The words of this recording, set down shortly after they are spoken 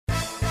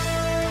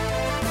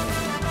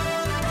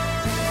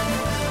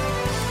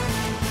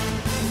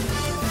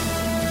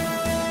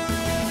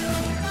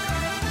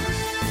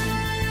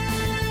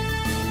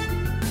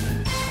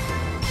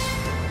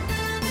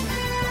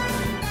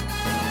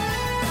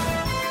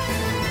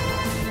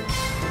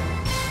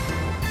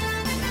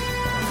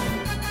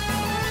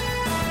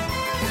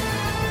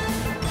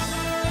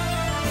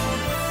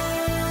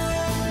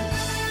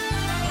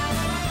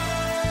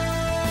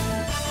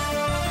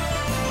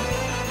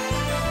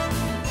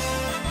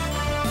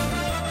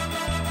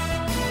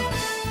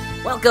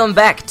Welcome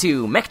back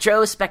to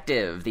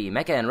Metrospective, the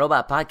Mecha and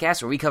Robot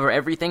podcast where we cover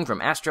everything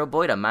from Astro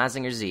Boy to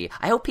Mazinger Z.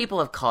 I hope people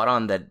have caught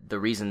on that the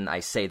reason I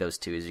say those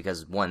two is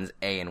because one's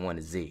A and one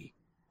is Z.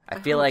 I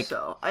feel like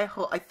so. I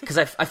think because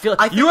I feel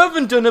like you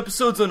haven't done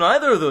episodes on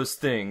either of those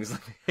things.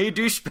 Hey,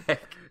 douchebag.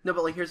 No,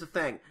 but like here's the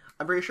thing.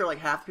 I'm pretty sure like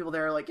half the people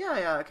there are like,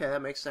 yeah, okay,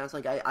 that makes sense.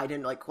 Like I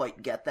didn't like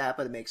quite get that,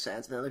 but it makes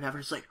sense. And then the other half are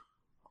just like,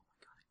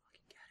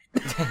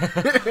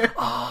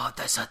 Oh,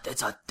 that's a thing.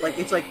 like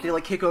it's like they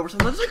like kick over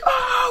something. It's like,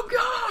 oh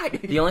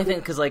god. The only thing,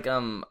 because like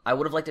I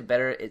would have liked it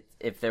better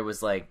if there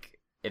was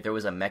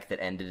a mech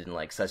that ended in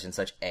like such and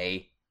such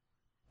A.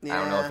 Yeah.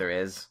 I don't know if there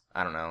is.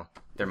 I don't know.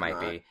 There might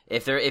be.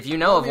 If you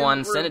know of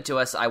one, send it to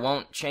us. I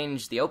won't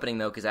change the opening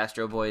though, because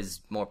Astro Boy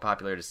is more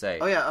popular to say.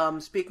 Oh yeah.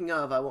 Speaking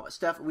of,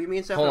 me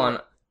and Steph. Hold on.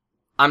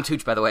 I'm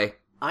Tooch, by the way.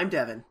 I'm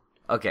Devin.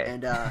 Okay.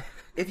 And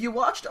if you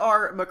watched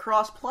our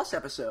Macross Plus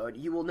episode,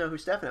 you will know who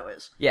Stefano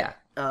is. Yeah.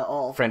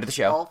 All friend of the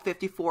show. All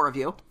 54 of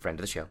you. Friend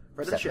of the show.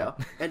 Friend of the show.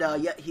 And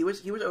yeah, he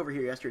was over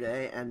here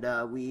yesterday, and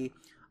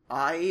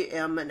I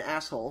am an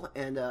asshole,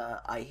 and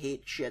I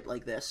hate shit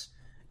like this,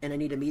 and I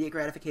need immediate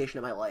gratification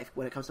in my life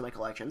when it comes to my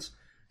collections.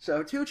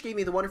 So Tooch gave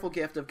me the wonderful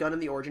gift of Gun in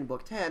the Origin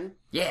Book 10.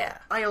 Yeah.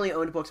 I only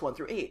owned books 1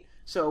 through 8.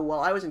 So while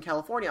I was in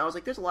California, I was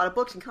like, there's a lot of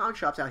books and comic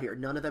shops out here.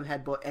 None of them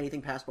had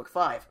anything past book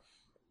 5.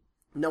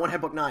 No one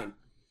had book 9.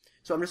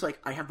 So I'm just like,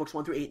 I have books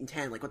 1 through 8 and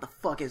 10. Like, what the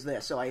fuck is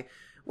this? So I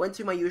went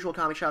to my usual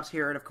comic shops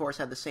here, and of course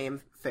had the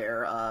same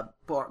fare.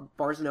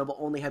 Barnes & Noble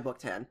only had book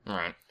 10. All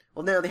right.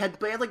 Well, no, they had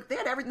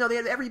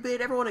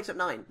everyone except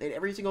 9. They had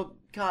every single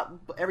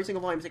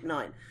volume except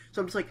 9.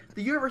 So I'm just like,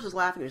 the universe is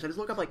laughing at me. So I just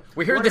look up like,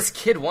 we heard this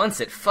kid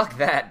wants it. Fuck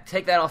that.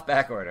 Take that off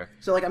back order.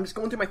 So like, I'm just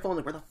going through my phone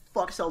like, where the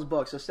fuck sells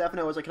books? So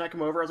Stefano was like, can I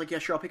come over? I was like, yeah,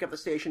 sure. I'll pick up the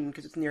station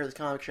because it's near this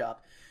comic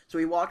shop. So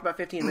we walked about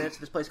 15 minutes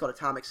to this place called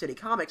Atomic City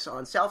Comics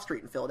on South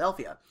Street in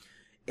Philadelphia.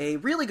 A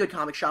really good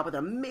comic shop with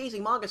an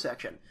amazing manga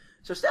section.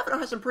 So Stefano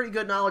has some pretty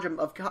good knowledge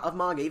of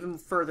manga, even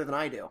further than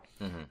I do.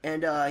 Mm-hmm.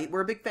 And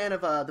we're a big fan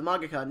of the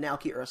mangaka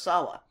Naoki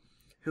Urasawa,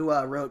 who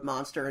wrote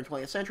Monster and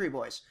 20th Century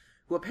Boys,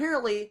 who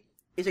apparently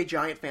is a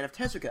giant fan of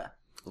Tezuka.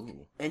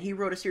 Ooh. And he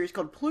wrote a series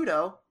called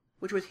Pluto,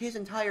 which was his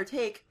entire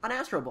take on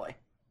Astro Boy.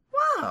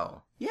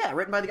 Wow. Yeah,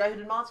 written by the guy who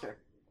did Monster.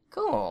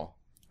 Cool.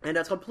 And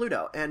that's called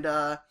Pluto. And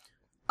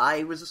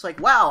I was just like,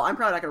 wow, I'm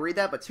probably not going to read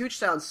that, but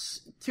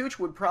Tooch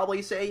would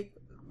probably say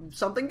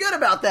something good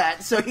about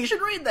that, so you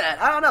should read that.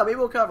 I don't know, maybe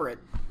we'll cover it.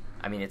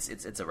 I mean, it's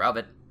a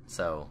rabbit,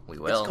 so we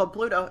will. It's called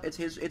Pluto. It's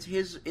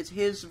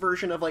his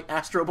version of like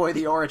Astro Boy: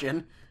 The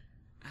Origin.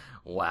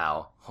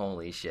 Wow,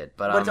 holy shit!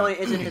 But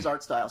it's in his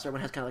art style, so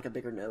everyone has kind of like a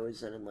bigger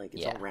nose and like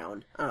it's all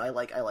round. I don't know. I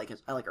like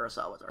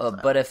Urasawa's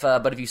art style.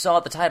 But if you saw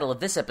at the title of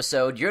this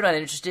episode, you're not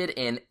interested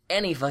in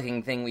any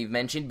fucking thing we've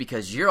mentioned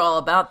because you're all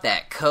about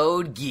that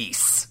Code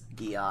Geass.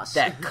 Geass.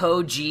 That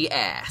Code G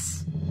ass.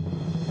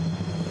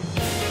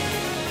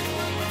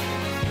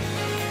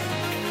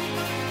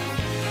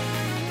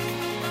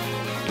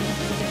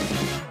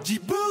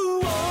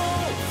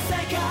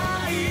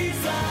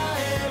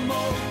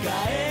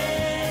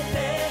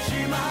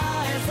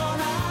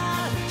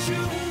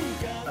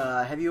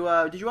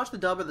 Did you watch the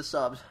dub or the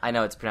subs? I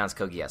know it's pronounced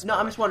Code Geass. No,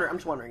 I'm just wondering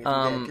if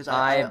you did, because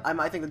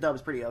I think the dub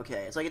is pretty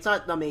okay. It's like, it's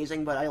not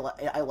amazing, but I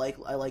like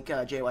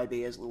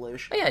JYB as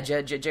Lelouch. Oh, yeah,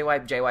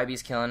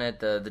 JYB's killing it.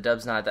 The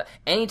dub's not that.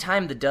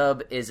 Anytime the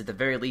dub is at the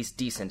very least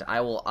decent,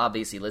 I will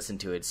obviously listen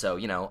to it, so,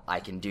 I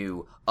can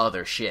do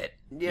other shit,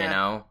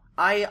 Yeah.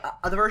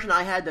 The version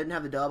I had didn't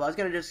have the dub. I was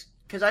gonna just,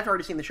 because I've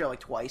already seen the show like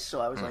twice, so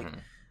I was like,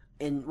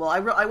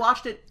 I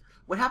watched it.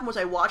 What happened was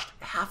I watched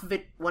half of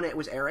it when it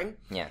was airing.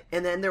 Yeah.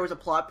 And then there was a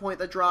plot point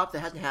that dropped that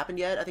hasn't happened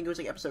yet. I think it was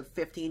like episode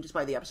 15 just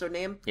by the episode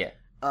name. Yeah.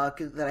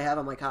 That I have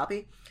on my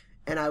copy.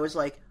 And I was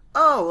like,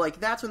 oh, like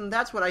that's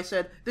when I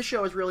said, this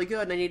show is really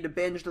good and I need to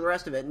binge the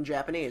rest of it in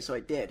Japanese, so I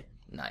did.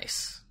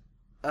 Nice.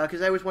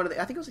 Because I was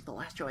I think it was like the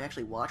last show I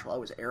actually watched while I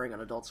was airing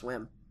on Adult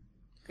Swim.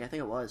 Yeah, I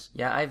think it was.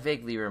 Yeah, I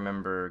vaguely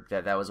remember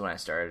that was when I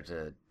started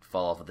to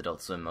fall off with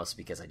Adult Swim,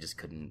 mostly because I just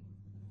couldn't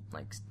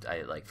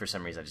for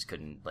some reason I just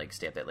couldn't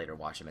stay up that late or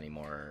watch them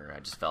anymore. I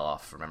just fell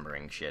off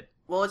remembering shit.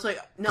 Well, it's like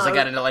no, because I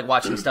got into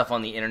watching stuff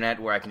on the internet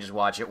where I can just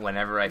watch it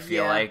whenever I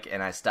feel like,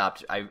 and I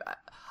stopped.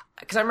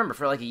 Because I remember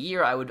for like a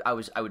year I would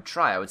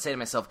say to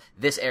myself,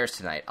 this airs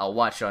tonight, I'll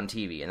watch it on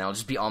TV, and I'll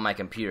just be on my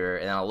computer,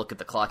 and I'll look at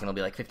the clock, and it'll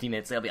be like 15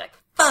 minutes, and I'll be like,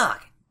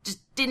 fuck, just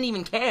didn't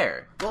even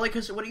care. Well,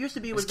 because what it used to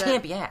be was that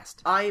can't be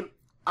asked. I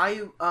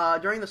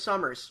during the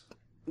summers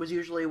was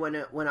usually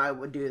when I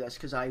would do this,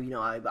 because I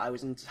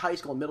was in high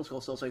school and middle school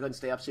still, so I couldn't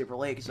stay up super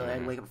late, so I had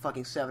to wake up at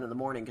fucking 7 in the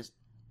morning, because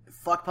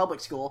fuck public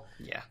school.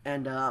 Yeah.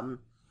 And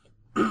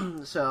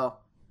so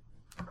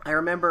I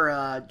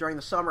remember during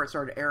the summer it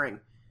started airing,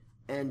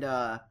 and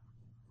you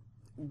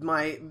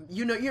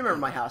remember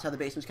my house, how the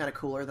basement's kind of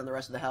cooler than the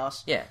rest of the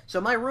house. Yeah. So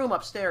my room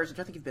upstairs, which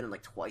I think you've been in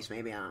like twice,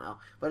 maybe, I don't know,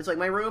 but it's like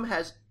my room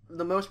has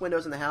the most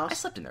windows in the house. I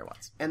slept in there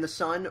once. And the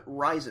sun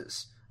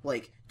rises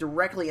like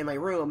directly in my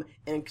room,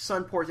 and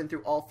sun pours in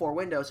through all 4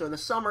 windows. So in the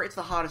summer, it's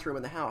the hottest room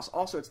in the house.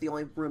 Also, it's the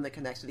only room that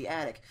connects to the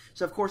attic.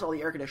 So of course, all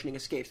the air conditioning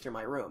escapes through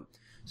my room.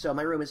 So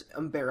my room is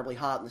unbearably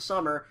hot in the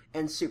summer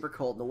and super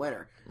cold in the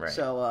winter. Right.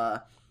 So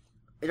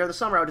during the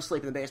summer, I would just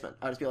sleep in the basement.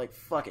 I would just be like,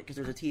 fuck it, because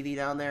there's a TV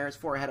down there. It's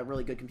before I had a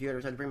really good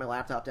computer, so I'd bring my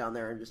laptop down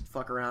there and just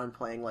fuck around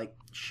playing, like,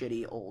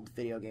 shitty old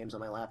video games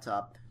on my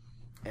laptop.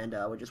 And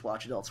would just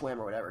watch Adult Swim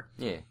or whatever.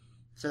 Yeah.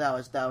 So that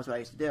was what I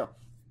used to do.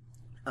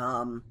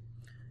 And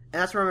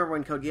that's when I remember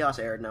when Code Geass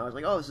aired, and I was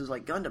like, oh, this is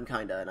like Gundam,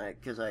 kinda. And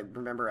because I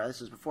remember, this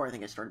was before I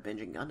think I started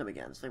binging Gundam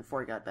again. So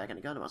before I got back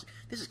into Gundam, I was like,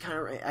 this is kind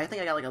of, I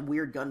think I got like a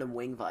weird Gundam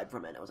Wing vibe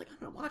from it. I was like, I'm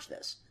gonna watch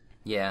this.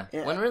 Yeah.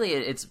 When really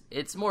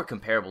it's more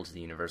comparable to the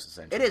Universal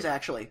Century. It is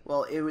actually.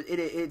 Well,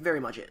 it very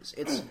much is.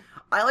 It's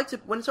I like to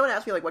when someone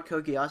asks me like what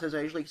Code Geass is,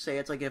 I usually say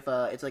it's like if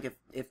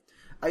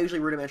I usually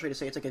rudimentarily to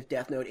say it's like if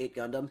Death Note ate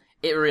Gundam.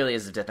 It really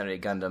is a Death Note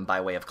 8 Gundam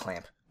by way of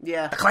Clamp.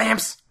 Yeah. The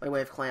Clamps! By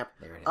way of Clamp.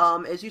 There it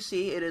is. As you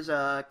see, it is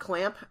a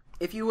Clamp.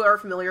 If you are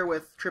familiar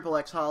with Triple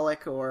X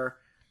Holic or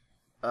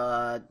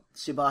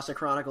Tsubasa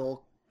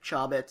Chronicle,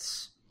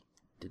 Chobits,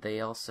 Did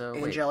they also...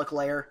 Angelic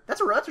Layer. That's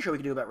a show we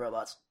can do about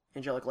robots.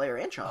 Angelic Layer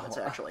and Chobits,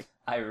 actually.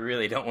 I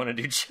really don't want to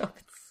do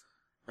Chobits.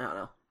 I don't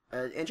know.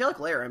 Angelic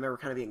Layer, I remember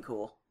kind of being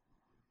cool.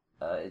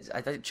 I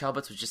thought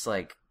Chobits was just,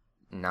 like,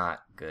 not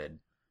good.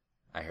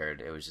 I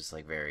heard it was just,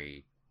 like,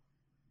 very...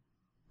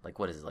 Like,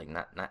 what is it? Like,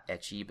 not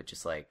ecchi, but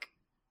just, like...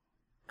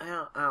 I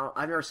don't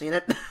I've never seen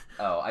it.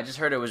 Oh, I just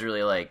heard it was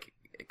really, like,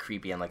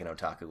 creepy in, like, an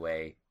otaku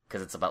way.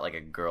 Because it's about, like,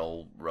 a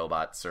girl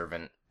robot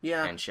servant.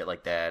 Yeah. And shit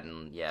like that,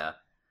 and yeah.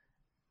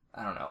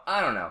 I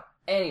don't know.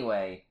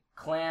 Anyway...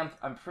 Clamp,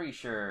 I'm pretty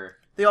sure.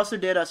 They also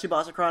did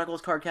Tsubasa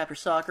Chronicles, Cardcaptor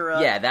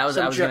Sakura. Yeah, that was.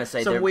 I was gonna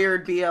say some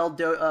weird BL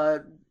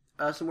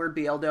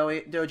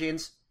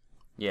doujins.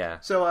 Yeah.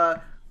 So I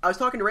was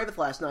talking to Raveth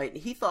last night,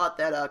 and he thought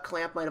that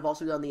Clamp might have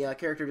also done the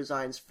character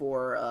designs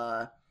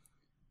for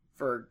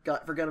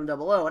Gundam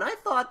 00, and I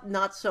thought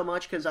not so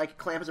much because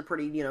Clamp has a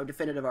pretty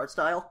definitive art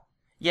style.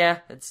 Yeah,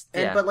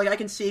 but like I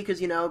can see because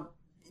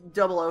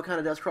 00 kind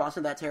of does cross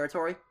in that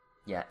territory.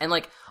 Yeah, and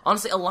like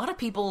honestly, a lot of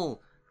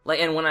people. Like,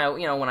 and when I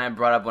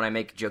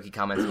make jokey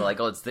comments about,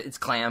 like, oh, it's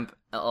Clamp,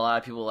 a lot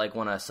of people, like,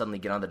 want to suddenly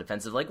get on the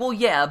defensive, like, well,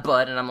 yeah,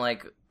 but, and I'm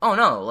like, oh,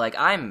 no, like,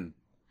 I'm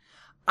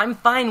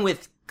fine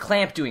with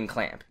Clamp doing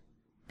Clamp.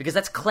 Because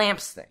that's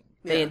Clamp's thing.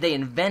 Yeah. They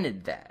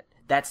invented that.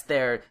 That's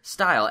their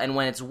style, and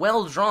when it's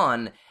well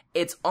drawn,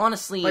 it's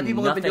honestly by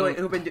people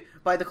nothing...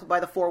 by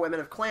the 4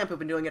 women of Clamp who've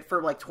been doing it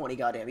for, like, 20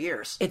 goddamn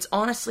years. It's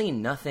honestly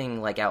nothing,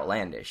 like,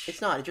 outlandish.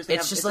 It's not,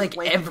 it's just like,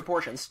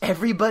 proportions.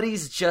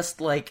 Everybody's just,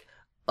 like...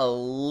 a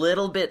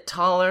little bit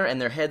taller, and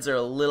their heads are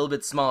a little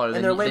bit smaller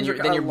than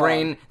your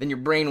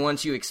brain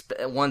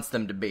wants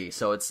them to be.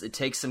 So it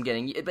takes some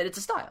getting, but it's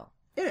a style.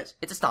 It is.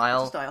 It's a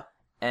style. It's a style.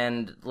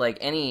 And like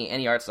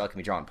any art style can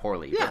be drawn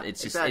poorly. Yeah, but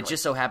it's just exactly. It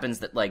just so happens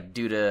that like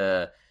due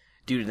to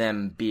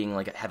them being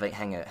like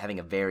having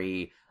a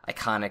very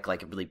iconic,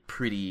 like really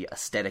pretty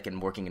aesthetic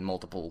and working in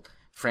multiple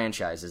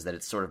franchises, that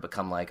it's sort of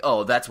become like,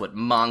 oh, that's what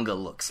manga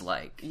looks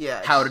like.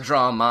 Yeah, how to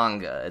draw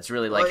manga. It's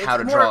really like how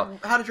to draw.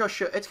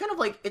 It's kind of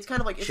like it's a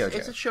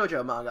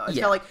shoujo manga.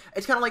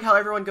 It's kind of like how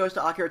everyone goes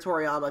to Akira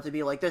Toriyama to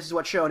be like, this is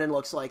what shonen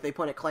looks like. They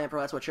point at Clamp,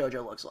 that's what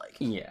shoujo looks like.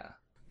 Yeah.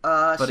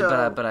 But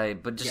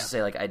just to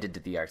say, like, I did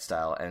the art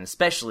style, and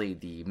especially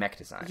the mech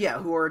design. Yeah,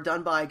 who are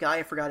done by a guy,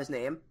 I forgot his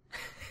name.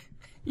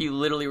 You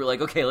literally were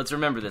like, okay, let's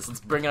remember this. Let's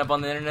bring it up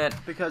on the internet.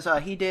 Because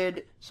he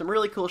did some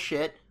really cool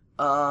shit.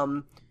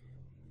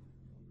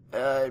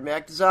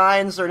 Mech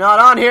designs are not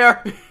on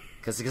here.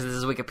 Because this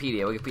is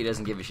Wikipedia. Wikipedia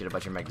doesn't give a shit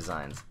about your mech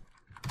designs.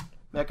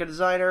 Mecha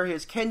designer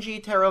is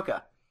Kenji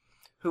Teruka,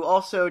 who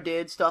also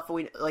did stuff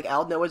like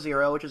Al Noah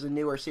Zero, which is a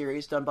newer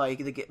series done by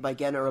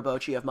Gen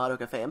Urobuchi of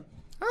Madoka fame.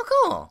 Oh,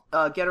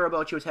 cool. Gen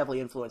Urobuchi was heavily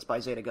influenced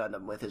by Zeta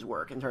Gundam with his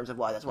work, in terms of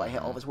why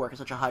all of his work has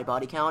such a high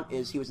body count,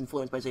 is he was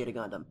influenced by Zeta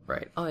Gundam.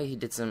 Right. Oh, he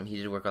did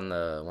work on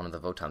one of the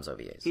Votom's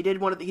OVAs. He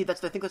did I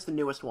think that's the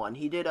newest one.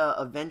 He did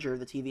Avenger,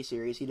 the TV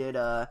series. He did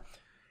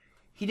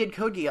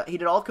Code Geass. He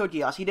did all of Code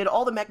Geass. He did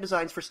all the mech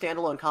designs for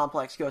standalone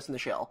Complex Ghost in the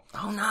Shell.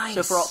 Oh,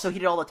 nice. So he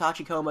did all the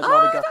Tachikomas and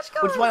all the guns,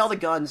 which is why all the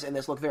guns in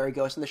this look very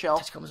Ghost in the Shell.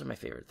 Tachikomas are my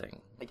favorite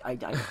thing. I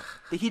know.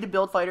 He did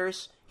Build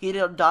Fighters. He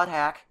did Dot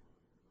Hack,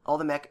 all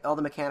the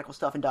mechanical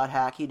stuff in Dot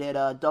Hack. He did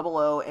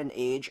 00 and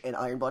Age and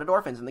Iron Blooded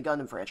Orphans in the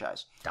Gundam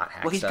franchise. Dot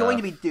Hack. Well, he's going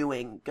to be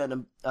doing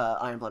Gundam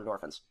Iron Blooded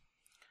Orphans.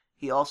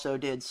 He also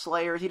did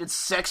Slayers. He did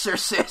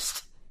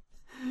Sexorcist.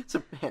 It's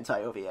a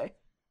anti-OVA.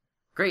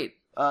 Great.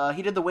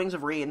 He did The Wings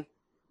of Reen.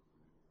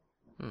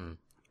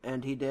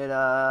 And he did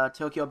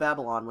Tokyo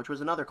Babylon, which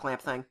was another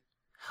Clamp thing.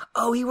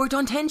 Oh, he worked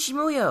on Tenchi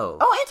Muyo.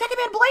 Oh, hey, Tekken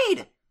Man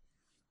Blade!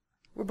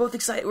 We're both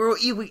excited. We're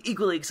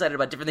equally excited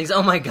about different things.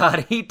 Oh my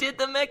god, he did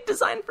the mech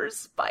design for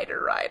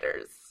Spider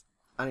Riders.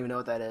 I don't even know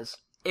what that is.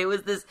 It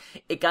was this.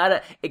 It got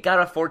a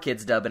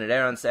 4Kids dub, and it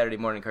aired on Saturday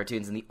morning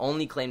cartoons. And the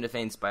only claim to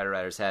fame Spider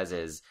Riders has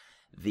is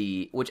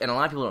and a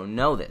lot of people don't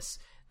know this.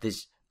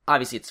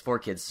 Obviously it's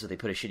 4Kids, so they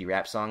put a shitty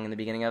rap song in the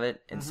beginning of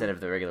it instead of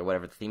the regular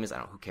whatever the theme is. I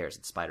don't know, who cares?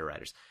 It's Spider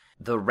Riders.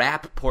 the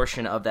rap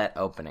portion of that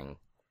opening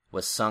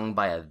was sung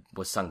by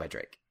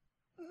Drake.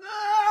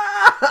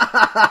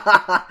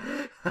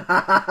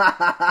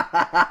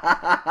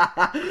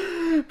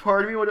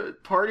 Part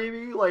of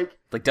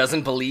me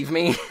doesn't believe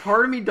me.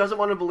 Part of me doesn't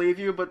want to believe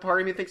you, but part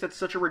of me thinks that's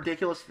such a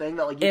ridiculous thing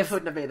that you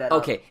couldn't have made that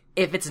up. Okay,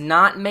 if it's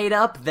not made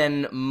up,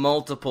 then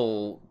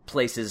multiple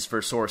places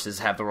for sources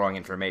have the wrong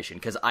information,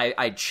 because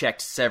I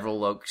checked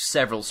several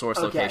source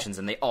locations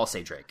and they all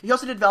say Drake. He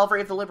also did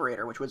Valvrave the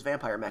Liberator, which was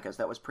vampire mechas.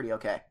 That was pretty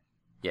okay.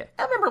 Yeah,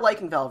 I remember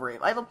liking Valvrave.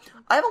 I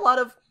have a lot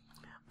of.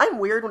 I'm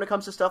weird when it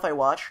comes to stuff I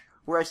watch,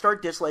 where I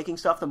start disliking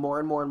stuff the more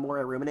and more and more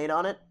I ruminate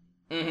on it.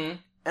 Mm-hmm.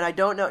 And I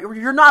don't know.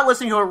 You're not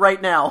listening to it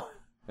right now.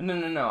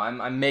 No.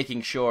 I'm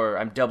making sure.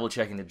 I'm double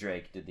checking that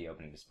Drake did the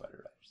opening to Spider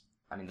Riders.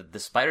 I mean, the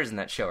spiders in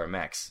that show are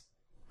mechs.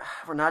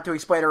 We're not doing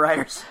Spider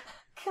Riders.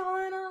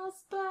 Calling all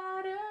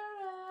Spider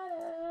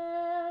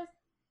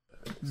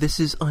Riders. This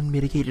is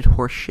unmitigated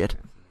horse shit.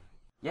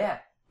 Yeah,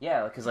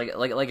 because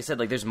like I said,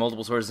 there's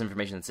multiple sources of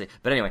information that say.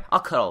 But anyway, I'll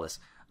cut all this.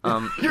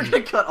 You're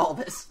gonna cut all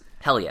this?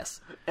 Hell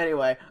yes.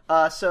 Anyway,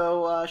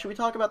 so should we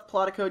talk about the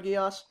plot of Code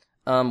Geass?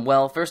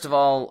 Well, first of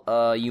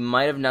all, you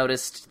might have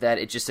noticed that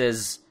it just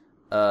says,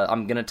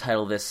 I'm gonna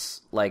title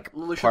this,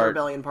 Lelouch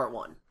Rebellion Part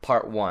 1.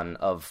 Part 1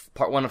 of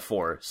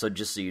 4, so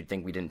just so you'd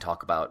think we didn't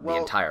talk about the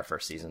entire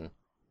first season.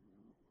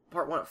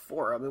 Part 1 of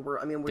 4?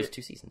 There's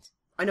 2 seasons.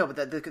 I know, but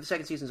the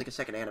second season is a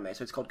second anime,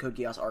 so it's called Code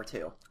Geass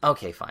R2.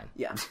 Okay, fine.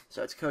 Yeah,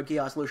 so it's Code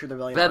Geass Lelouch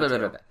Rebellion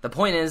R2. The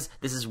point is,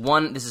 this is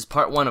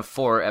part 1 of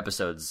 4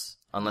 episodes.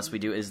 Unless we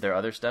do, is there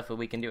other stuff that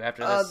we can do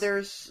after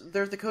this?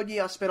 There's the Code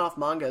Geass spin-off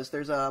mangas.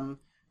 There's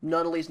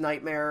Nunnally's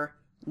Nightmare.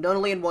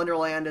 Nunnally in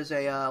Wonderland is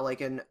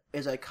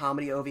a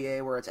comedy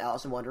OVA where it's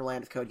Alice in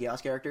Wonderland with Code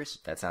Geass characters.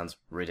 That sounds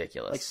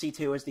ridiculous.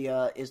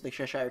 C2 is the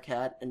Cheshire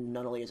Cat and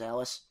Nunnally is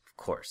Alice. Of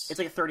course. It's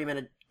a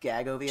 30-minute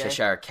gag OVA.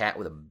 Cheshire Cat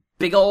with a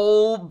big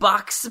old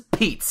box of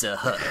Pizza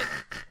Hut.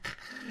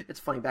 It's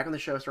funny. Back when the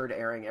show started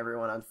airing,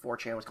 everyone on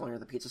 4chan was calling her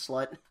the pizza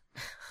slut.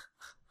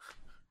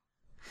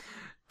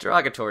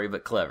 Derogatory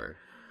but clever.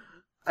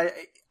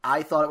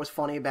 I thought it was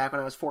funny back when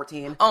I was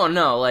 14. Oh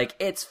no,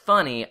 it's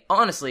funny.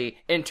 Honestly,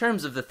 in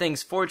terms of the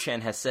things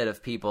 4chan has said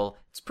of people,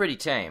 it's pretty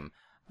tame.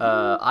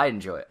 I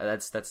enjoy it.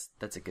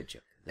 That's a good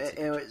joke.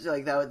 It was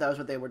that was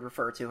what they would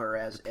refer to her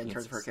as in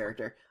terms of her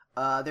character.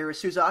 There was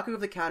Suzaku of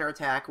the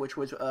Counterattack, which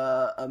was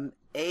AU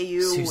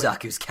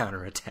Suzaku's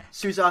Counterattack.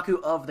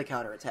 Suzaku of the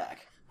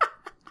Counterattack.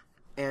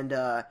 And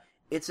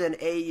it's an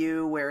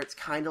AU where it's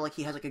kind of like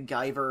he has a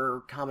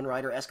Guyver Kamen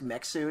Rider-esque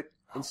mech suit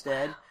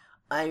instead. Wow.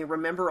 I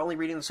remember only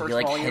reading the first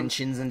volume.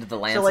 henshins into the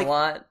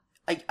Lancelot?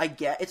 So, I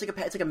get it's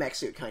like a mech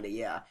suit kind of,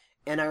 yeah.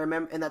 And I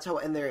remember, and that's how,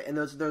 and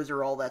those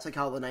are all, that's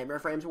how the Nightmare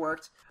Frames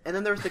worked. And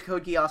then there's the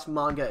Code Geass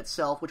manga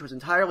itself, which was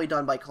entirely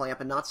done by Clamp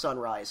and not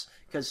Sunrise,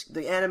 because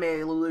the anime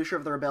Lelouch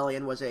of the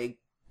Rebellion was a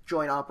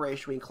joint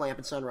operation between Clamp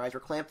and Sunrise,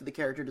 where Clamp did the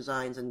character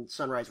designs and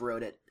Sunrise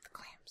wrote it. The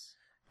Clamps.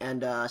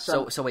 And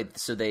so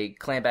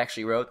Clamp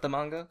actually wrote the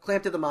manga?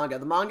 Clamp did the manga.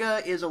 The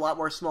manga is a lot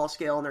more small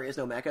scale, and there is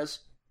no mechas.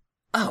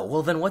 Oh,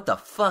 well then what the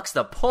fuck's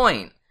the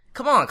point?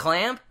 Come on,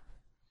 Clamp!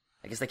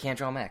 I guess they can't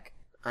draw mech.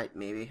 I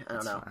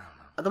don't know.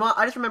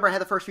 I just remember I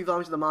had the first few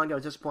volumes of the manga. I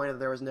was disappointed that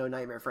there was no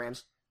Nightmare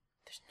Frames.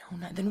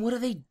 Then what do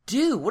they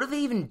do? What do they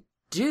even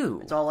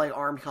do? It's all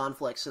armed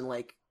conflicts and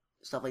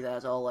stuff like that.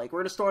 It's all we're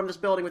gonna storm this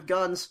building with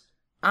guns.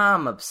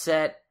 I'm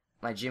upset.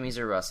 My jimmies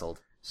are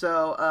rustled.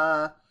 So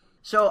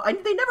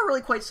they never really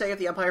quite say if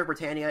the Empire of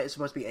Britannia is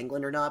supposed to be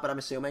England or not, but I'm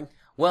assuming.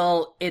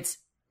 Well, it's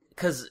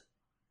because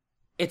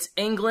it's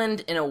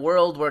England in a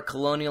world where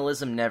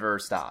colonialism never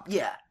stopped.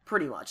 Yeah,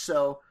 pretty much.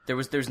 So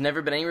there's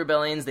never been any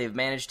rebellions. They've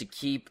managed to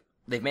keep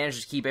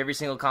every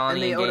single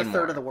colony and gain own a third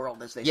more. of the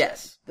world, as they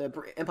yes. said.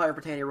 The Empire of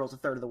Britannia rules a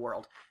third of the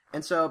world.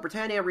 And so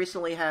Britannia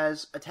recently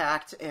has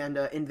attacked and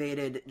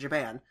invaded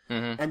Japan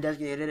and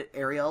designated it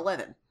Area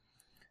 11.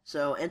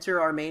 So enter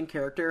our main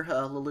character,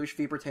 Lelouch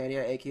v.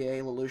 Britannia,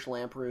 a.k.a. Lelouch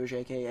Lamperouge,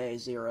 a.k.a.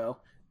 Zero.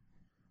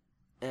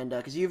 And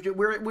because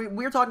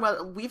we're talking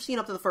about, we've seen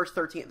up to the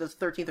 13th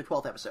or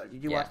 12th episode.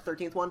 Did you watch the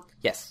 13th one?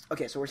 Yes.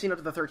 Okay, so we're seeing up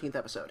to the 13th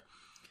episode.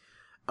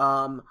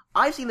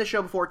 I've seen this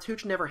show before.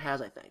 Tooch never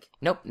has, I think.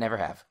 Nope, never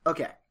have.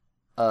 Okay.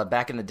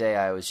 Back in the day,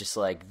 I was just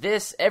like,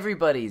 this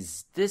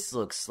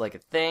looks like a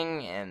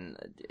thing, and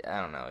I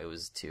don't know, it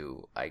was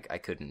too, I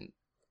couldn't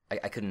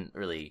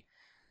really,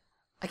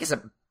 I guess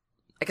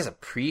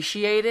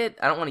appreciate it.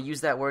 I don't want to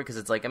use that word, because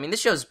it's this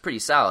show's pretty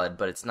solid,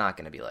 but it's not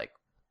going to be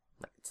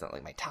it's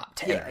not my top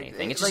 10 or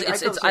anything.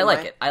 I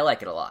like it. I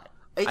like it a lot.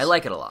 I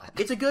like it a lot.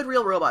 It's a good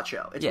real robot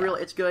show. It's real.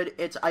 It's good.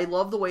 I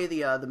love the way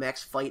the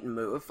mechs fight and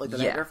move, the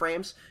Nightmare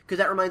Frames, because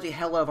that reminds me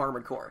hella of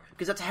Armored Core.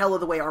 Because that's hella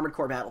the way Armored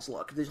Core battles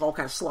look. They're all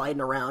kind of sliding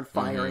around,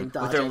 firing,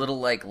 dodging. With their little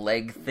leg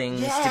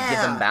things to give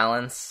them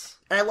balance.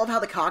 And I love how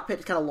the cockpit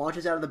just kind of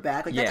launches out of the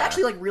back. That's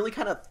actually really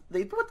kind of,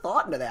 they put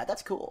thought into that.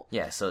 That's cool.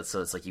 Yeah. So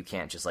it's you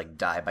can't just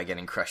die by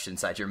getting crushed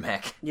inside your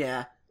mech.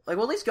 Yeah. At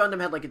least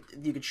Gundam had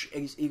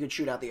you could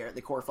shoot out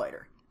the core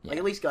fighter. Yeah.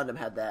 At least Gundam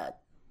had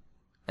that.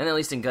 And at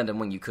least in Gundam,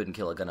 when you couldn't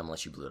kill a Gundam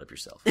unless you blew it up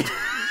yourself.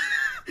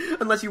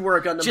 Unless you were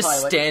a Gundam just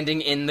pilot.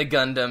 standing in the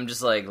Gundam,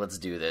 just like, let's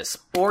do this.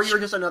 Or you're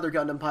just another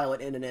Gundam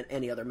pilot in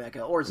any other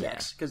mecha, or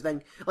Zex. Because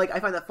then, like, I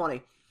find that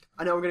funny.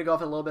 I know we're going to go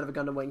off on a little bit of a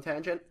Gundam Wing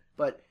tangent,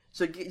 but,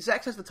 so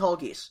Zex has the Tall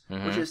Geese,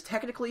 which is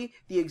technically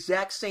the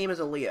exact same as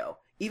a Leo.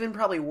 Even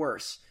probably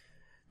worse.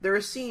 There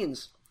are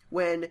scenes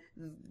when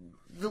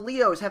the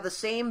Leos have the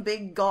same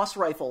big Gauss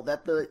rifle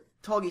that the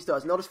Tall Geese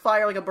does, and they'll just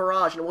fire like a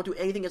barrage, and it won't do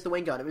anything against the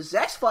Wing Gundam. If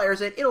Zex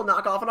fires it, it'll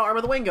knock off an arm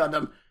of the Wing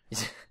Gundam.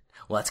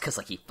 Well, that's because,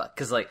 like,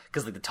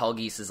 because the Tall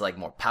Geese is, like,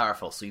 more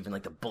powerful, so even,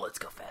 like, the bullets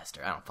go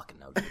faster. I don't fucking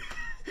know,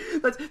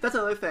 dude. That's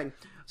another thing.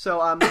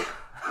 So,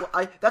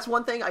 that's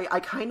one thing I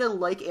kind of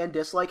like and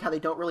dislike, how they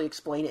don't really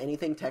explain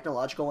anything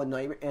technological in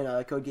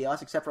Code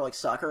Geass, except for, like,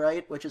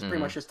 Sakurite, which is pretty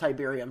much just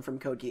Tiberium from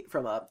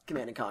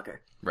Command and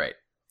Conquer. Right.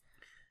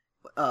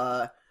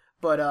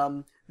 What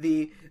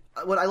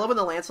I love when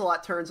the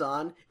Lancelot turns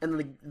on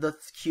and the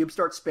cube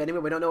starts spinning,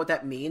 but we don't know what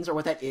that means or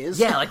what that is.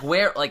 Yeah,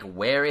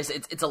 where is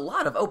it? It's a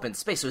lot of open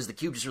space. So is the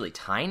cube just really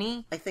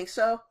tiny? I think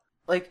so.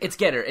 Like it's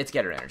Getter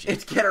energy.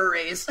 It's Getter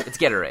Rays. It's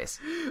Getter Rays.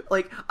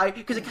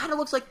 Because it kind of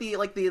looks like the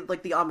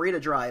Amrita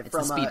drive it's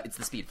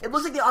the speed force. It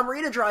looks like the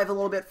Amrita drive a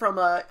little bit from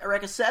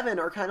Eureka 7,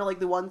 or kind of like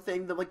the one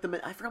thing that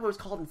I forgot what it was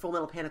called in Full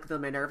Metal Panic, the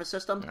Minerva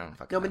system.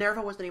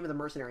 Minerva was the name of the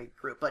mercenary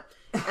group, but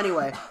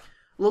anyway.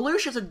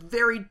 Lelouch is a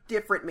very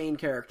different main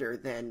character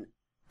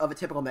of a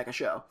typical mecha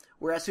show,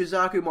 whereas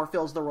Suzaku more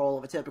fills the role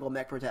of a typical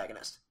mech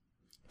protagonist.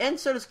 And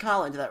so does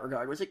Colin to that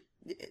regard. What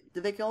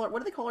did they call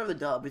her in the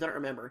dub? I don't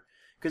remember.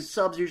 Because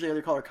subs usually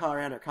either call her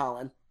Karen or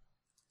Colin.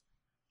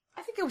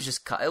 I think it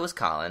was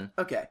Colin.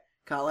 Okay,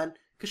 Colin.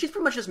 Because she's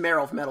pretty much just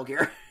Meryl from Metal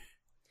Gear.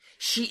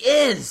 She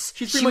is!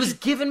 She was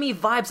giving me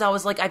vibes. I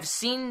was like, I've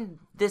seen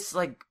this,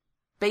 like,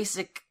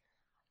 basic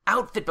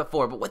outfit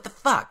before, but what the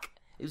fuck?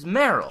 It was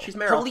Meryl. She's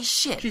Meryl. Holy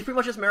shit. She's pretty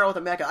much just Meryl with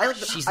a mecha.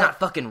 She's not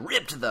fucking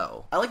ripped,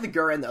 though. I like the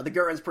Gurren, though. The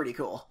Gurren's pretty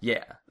cool.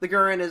 Yeah. The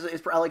Gurren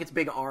is I like its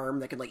big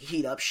arm that can, like,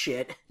 heat up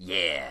shit.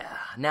 Yeah.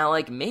 Now,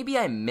 like, maybe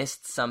I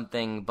missed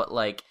something, but,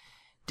 like,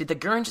 did the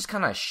Gurren just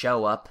kind of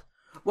show up?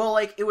 Well,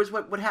 like, it was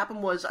what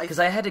happened was... Because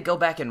I had to go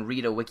back and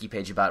read a wiki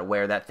page about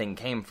where that thing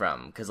came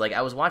from. Because, like,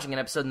 I was watching an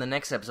episode and the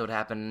next episode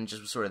happened and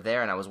just was sort of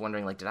there, and I was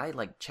wondering, like, did I,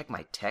 like, check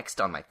my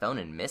text on my phone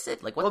and miss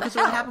it? Like, what the hell? Because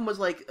what happened was,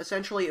 like,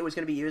 essentially it was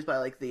going to be used by,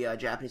 like, the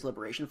Japanese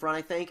Liberation Front,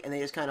 I think, and they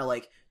just kind of,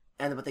 like...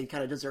 But they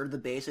kind of deserted the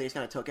base, so they just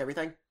kind of took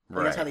everything.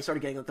 Right. That's how they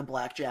started getting, like, the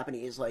black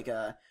Japanese, like,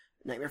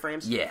 nightmare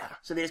frames. Yeah.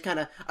 So they just kind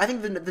of... I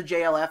think the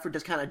JLF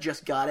just kind of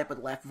just got it,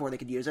 but left before they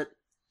could use it.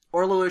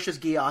 Or Lelouch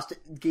just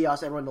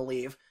Geass everyone to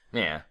leave.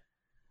 Yeah.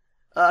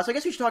 So I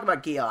guess we should talk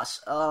about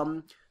Geass.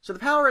 So the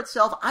power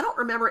itself, I don't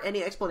remember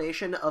any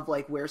explanation of,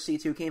 like, where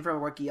C2 came from or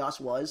what Geass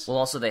was. Well,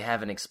 also, they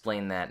haven't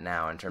explained that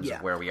now in terms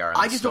of where we are in the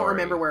story. I just don't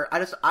remember where...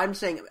 I'm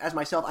saying, as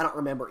myself, I don't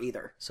remember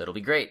either. So it'll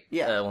be great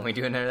when we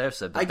do another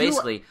episode. But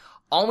basically,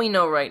 all we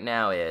know right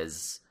now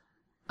is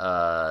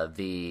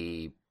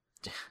the...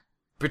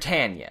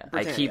 Britannia.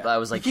 I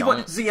was like...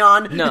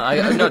 Zeon?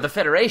 No, the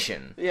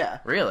Federation. Yeah.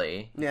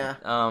 Really? Yeah.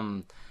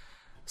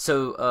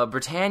 So,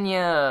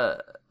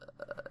 Britannia...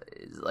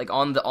 like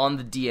on the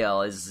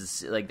DL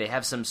is like they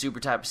have some super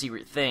top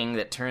secret thing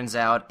that turns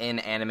out in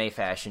anime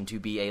fashion to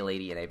be a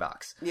lady in a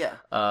box. Yeah.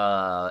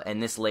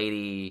 And this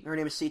lady, her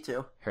name is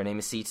C2. Her name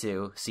is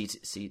C2.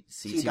 C2E2.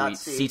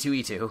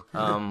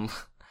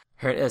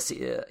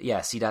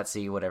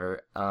 C.C,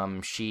 whatever.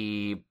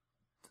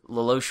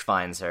 Lelouch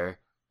finds her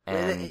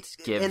and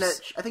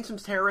gives. I think some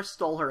terrorists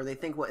stole her. They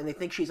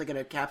think she's like in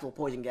a capsule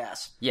poison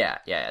gas. Yeah.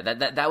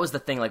 That was the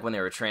thing. Like when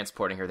they were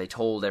transporting her, they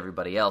told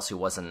everybody else who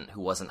wasn't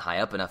high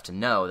up enough to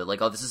know that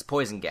like, oh, this is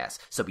poison gas,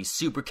 so be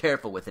super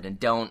careful with it and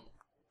don't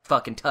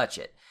fucking touch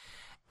it.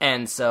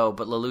 And so,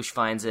 but Lelouch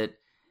finds it,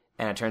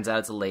 and it turns out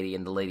it's a lady,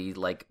 and the lady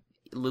like.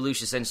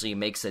 Lelouch essentially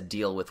makes a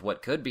deal with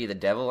what could be the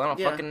devil. I don't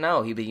fucking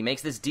know. He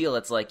makes this deal.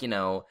 It's like, you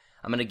know,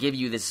 I'm gonna give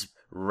you this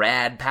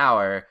rad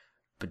power,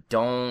 but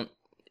don't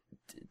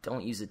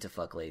use it to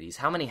fuck ladies.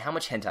 How much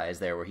hentai is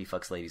there where he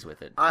fucks ladies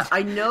with it?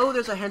 I know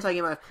there's a hentai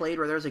game I've played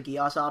where there's a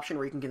Geass option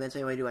where you can convince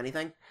anybody to do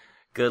anything.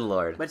 Good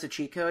lord. But it's a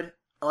cheat code.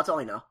 Oh, that's all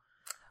I know.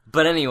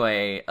 But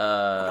anyway,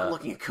 I'm not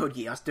looking at Code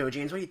Geass,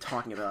 Dojins. What are you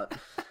talking about?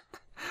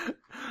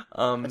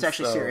 It's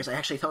actually serious. I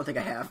actually don't think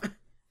I have.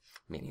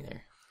 Me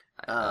neither.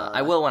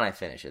 I will when I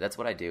finish it. That's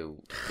what I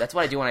do. That's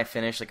what I do when I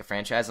finish like a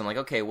franchise. I'm like,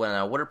 okay, well,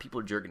 now what are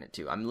people jerking it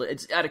to?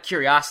 It's out of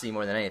curiosity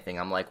more than anything.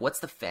 I'm like, what's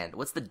the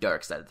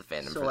dark side of the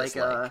fandom for this?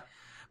 Like,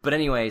 but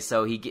anyway,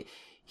 so he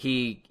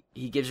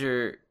gives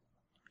her.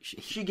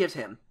 She gives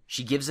him.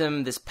 She gives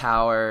him this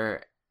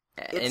power.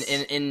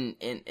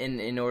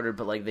 In order,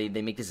 but like they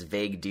make this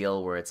vague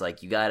deal where it's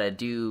like you gotta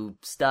do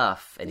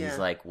stuff, and he's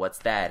like, "What's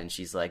that?" And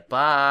she's like,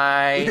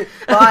 "Bye,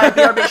 bye."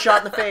 BRB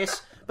shot in the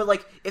face. But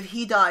like, if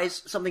he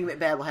dies, something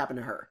bad will happen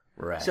to her.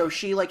 Right. So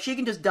she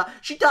can just die.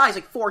 She dies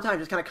like 4 times,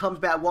 just kind of comes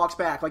back, walks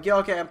back, like, yeah,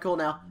 okay, I'm cool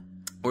now.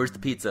 Where's the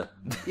pizza?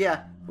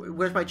 Yeah.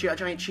 Where's my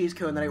giant cheese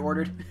cone that I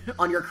ordered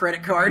on your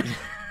credit card?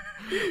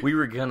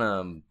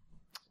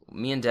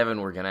 Me and Devin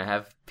were gonna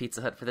have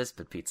Pizza Hut for this,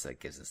 but pizza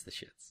gives us the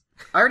shits.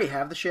 I already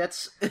have the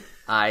shits.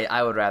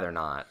 I would rather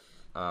not.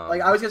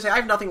 Like, I was gonna say, I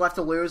have nothing left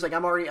to lose. Like,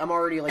 I'm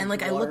already like. And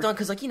like, I looked on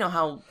because like, you know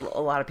how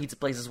a lot of pizza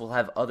places will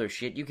have other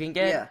shit you can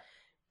get. Yeah.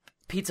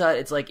 Pizza Hut,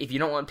 it's like if you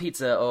don't want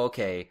pizza,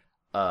 okay,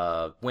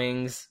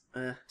 wings.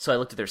 So I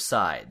looked at their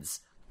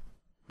sides,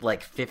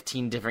 like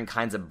 15 different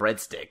kinds of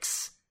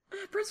breadsticks.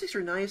 Breadsticks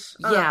are nice.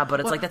 Yeah, but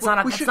it's like that's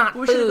not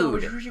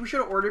food. We should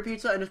have ordered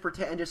pizza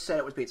and just said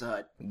it was Pizza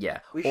Hut. Yeah,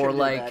 or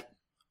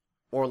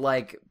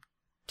like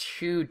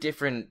 2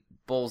 different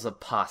bowls of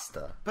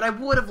pasta. But I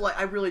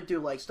really do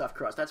like stuffed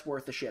crust. That's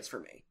worth the shits for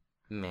me.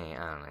 Man,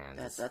 I don't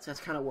know. That's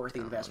kind of worth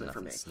the investment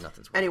for me.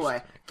 Nothing's worth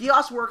anyway,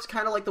 Gios works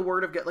kind of like the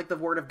word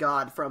of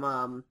God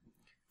from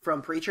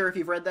Preacher, if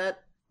you've read that,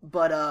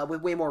 but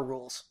with way more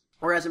rules.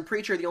 Whereas in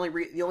Preacher, the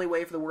only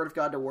way for the word of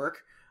God to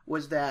work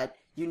was that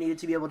you needed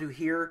to be able to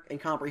hear and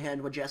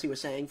comprehend what Jesse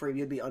was saying for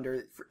you to be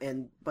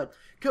but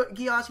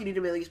Gios, you need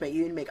to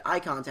make eye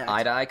contact.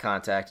 Eye-to-eye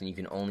contact, and you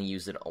can only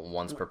use it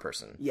once per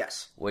person.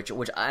 Yes. Which,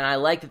 and I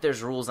like that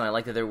there's rules, and I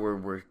like that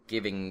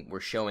we're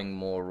showing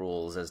more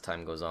rules as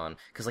time goes on.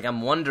 Because, like,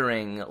 I'm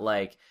wondering,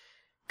 like,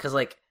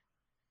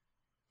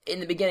 in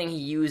the beginning he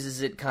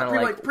uses it kind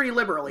of pretty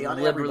liberally on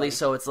everybody.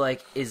 So it's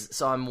like,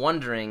 so I'm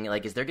wondering,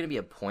 like, is there going to be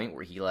a point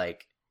where he,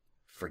 like,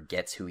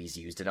 forgets who he's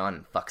used it on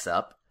and fucks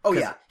up? Oh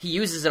yeah, he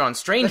uses it on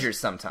strangers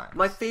sometimes.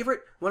 One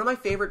of my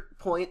favorite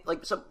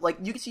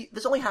you can see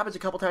this only happens a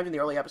couple times in the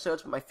early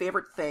episodes, but my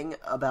favorite thing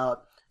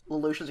about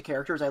Lelouch as a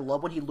character is I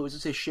love when he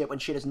loses his shit when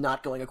shit is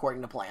not going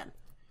according to plan.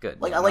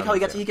 Good. Like, I like how he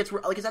gets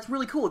like, that's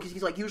really cool because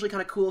he's like usually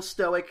kind of cool,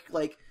 stoic,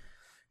 like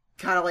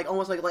kind of like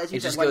almost like as you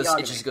said,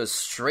 it just goes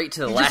straight to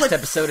the last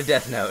episode of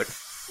Death Note.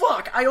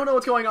 Fuck! I don't know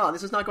what's going on.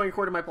 This is not going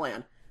according to my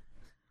plan.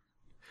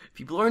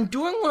 People aren't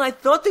doing what I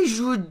thought they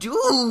should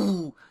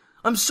do.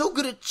 I'm so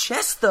good at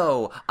chess,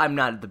 though. I'm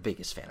not the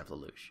biggest fan of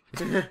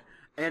Lelouch.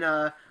 And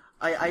I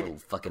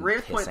fucking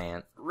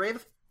pissant.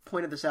 Rafe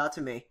pointed this out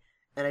to me,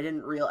 and I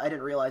didn't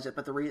realize it.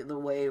 But the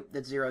way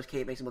that Zero's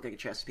cape makes him look like a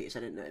chess piece, I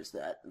didn't notice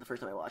that the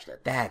first time I watched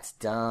it. That's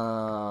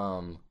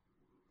dumb.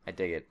 I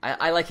dig it.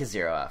 I like his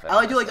Zero outfit.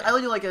 I do like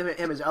him.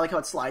 I like how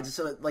it slides,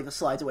 so it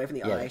slides away from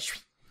the eye.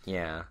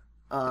 Yeah.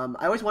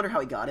 I always wonder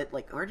how he got it.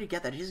 Like, where did he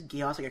get that? Did he just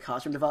Gios like a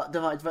costume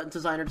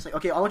designer? Just like,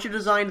 okay, I want you to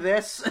design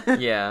this.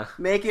 Yeah.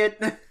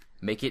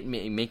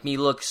 Make me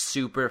look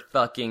super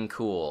fucking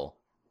cool.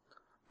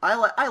 I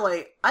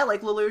like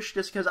Lelouch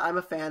just because I'm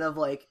a fan of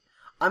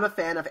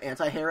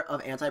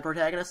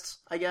anti-protagonists,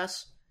 I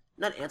guess.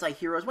 Not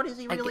anti-heroes. What is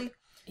he really?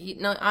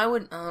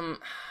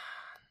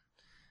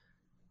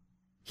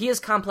 He is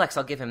complex,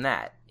 I'll give him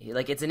that.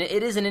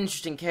 It is an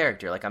interesting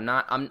character. Like, I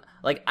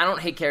don't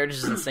hate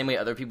characters in the same way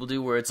other people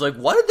do, where it's like,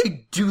 why did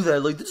they do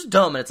that? Like, this is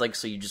dumb. And it's like,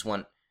 so do you just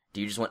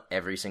want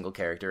every single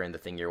character in the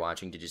thing you're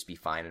watching to just be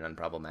fine and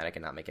unproblematic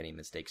and not make any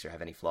mistakes or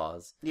have any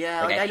flaws?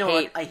 Yeah,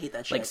 I hate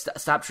that shit. Like,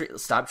 stop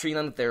treating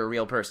them like they're a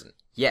real person.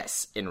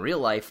 Yes, in real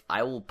life,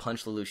 I will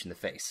punch Lelouch in the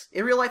face.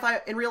 In real life,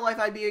 I'd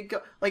be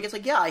it's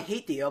like, yeah, I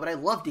hate Dio, but I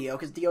love Dio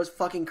because Dio's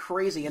fucking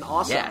crazy and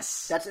awesome.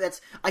 Yes, that's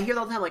I hear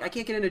that all the time. Like, I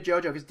can't get into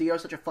JoJo because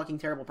Dio's such a fucking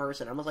terrible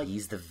person. I'm like,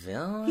 he's the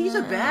villain. He's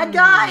a bad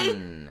guy.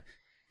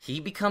 He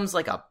becomes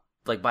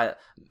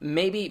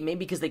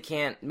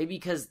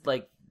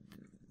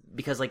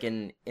because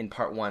in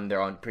part 1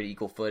 they're on pretty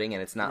equal footing,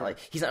 and it's not like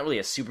he's not really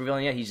a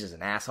supervillain yet. He's just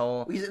an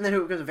asshole. And then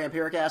who becomes a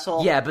vampiric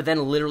asshole? Yeah, but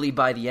then literally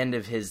by the end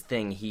of his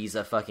thing, he's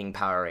a fucking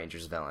Power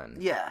Rangers villain.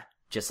 Yeah,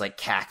 just like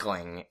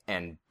cackling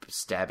and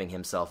stabbing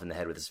himself in the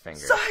head with his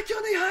finger.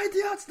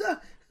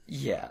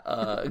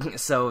 Yeah.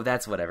 So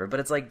that's whatever. But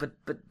it's like, but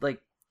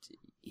like,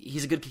 he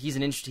is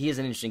an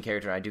interesting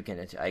character.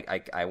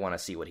 I want to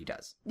see what he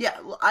does. Yeah,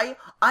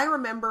 I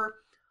remember.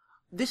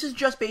 This is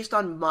just based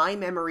on my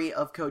memory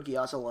of Code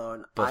Geass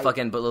alone. But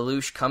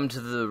Lelouch, come to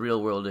the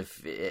real world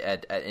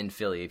in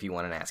Philly if you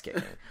want an ass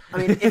kicking. I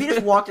mean, if he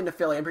just walked into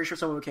Philly, I'm pretty sure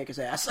someone would kick his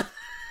ass.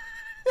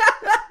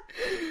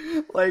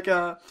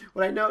 Our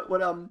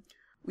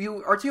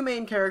two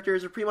main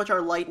characters are pretty much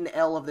our light and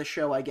L of the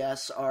show, I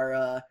guess,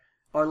 are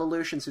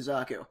Lelouch and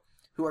Suzaku,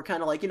 who are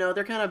kind of like,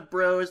 they're kind of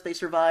bros. They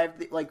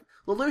survived.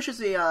 Lelouch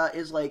is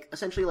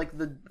essentially like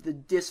the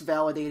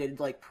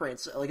disvalidated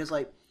prince.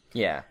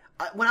 Yeah.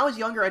 When I was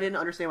younger, I didn't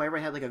understand why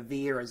everybody had like a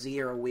V or a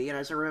Z or a we, and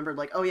I just remembered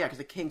because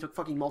the king took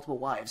fucking multiple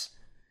wives.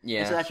 Yeah.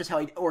 And so that's just how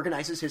he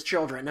organizes his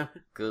children.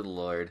 Good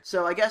lord.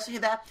 So I guess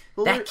that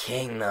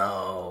king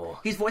though.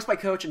 He's voiced by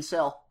Coach and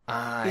Cell.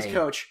 He's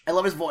Coach. I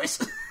love his voice.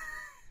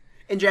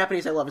 In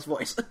Japanese, I love his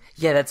voice.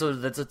 Yeah, that's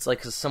what it's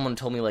like. Cause someone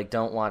told me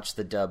don't watch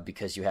the dub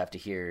because you have to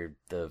hear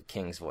the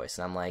king's voice,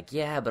 and I'm like,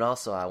 yeah, but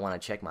also I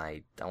want to check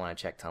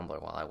Tumblr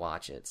while I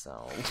watch it,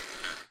 so.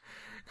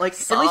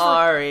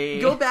 Sorry.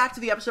 Go back to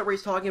the episode where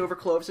he's talking over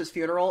Clovis's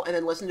funeral, and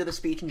then listen to the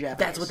speech in Japanese.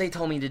 That's what they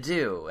told me to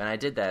do, and I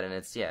did that, and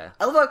it's yeah.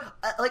 I love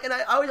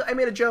I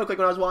made a joke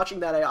when I was watching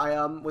that.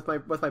 I with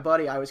my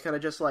buddy, I was kind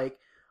of just like,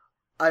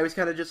 while he's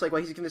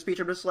giving the speech,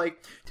 I'm just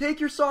like, take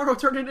your sorrow,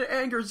 turn it into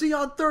anger.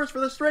 Zeon thirsts for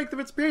the strength of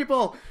its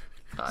people.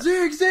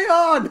 Zig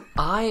Zeon.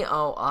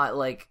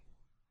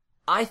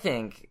 I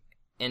think,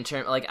 in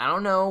term, like, I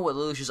don't know what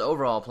Lelouch's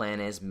overall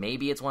plan is.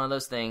 Maybe it's one of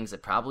those things.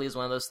 It probably is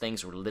one of those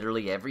things where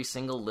literally every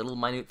single little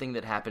minute thing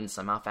that happens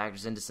somehow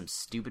factors into some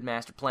stupid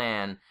master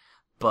plan.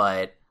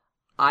 But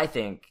I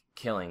think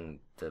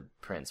killing the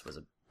prince was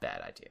a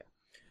bad idea.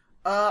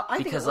 I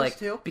think it was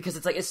too. Because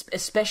it's like,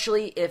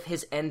 especially if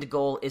his end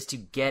goal is to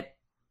get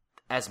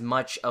as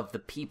much of the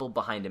people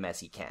behind him as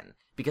he can.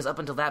 Because up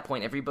until that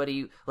point,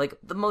 everybody, like,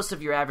 the most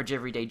of your average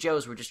everyday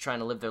Joes were just trying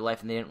to live their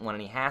life and they didn't want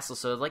any hassle,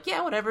 so like,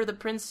 yeah, whatever, the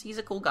prince, he's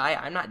a cool guy,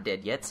 I'm not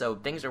dead yet, so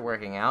things are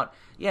working out,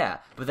 yeah.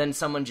 But then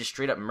someone just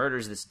straight up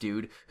murders this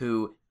dude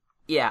who,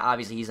 yeah,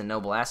 obviously he's a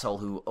noble asshole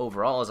who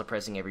overall is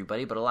oppressing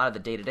everybody, but a lot of the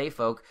day-to-day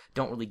folk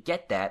don't really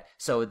get that,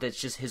 so that's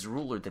just his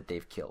ruler that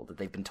they've killed, that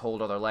they've been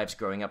told all their lives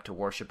growing up to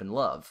worship and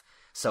love.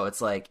 So it's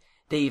like,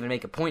 they even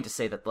make a point to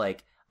say that,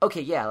 like,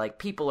 okay, yeah, like,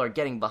 people are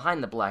getting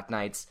behind the Black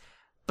Knights,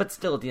 but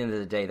still, at the end of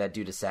the day, that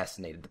dude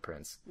assassinated the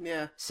prince.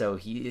 Yeah. So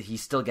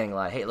he's still getting a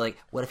lot of hate. Like,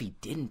 what if he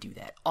didn't do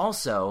that?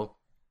 Also,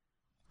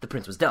 the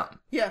prince was dumb.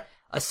 Yeah.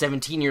 A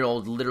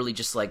 17-year-old literally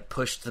just, like,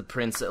 pushed the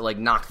prince, like,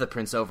 knocked the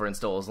prince over and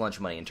stole his lunch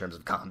money in terms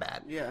of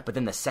combat. Yeah. But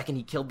then the second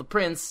he killed the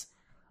prince,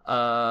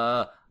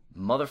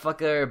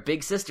 motherfucker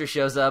Big Sister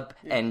shows up,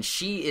 and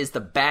she is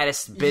the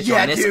baddest bitch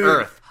on this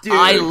earth. Dude.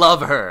 I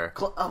love her.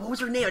 What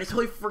was her name? I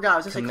totally forgot. I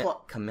was going to say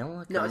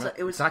Camilla? No,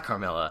 it's not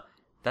Carmilla.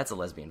 That's a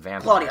lesbian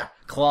vampire.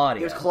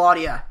 Claudia. It was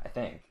Claudia. I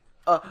think.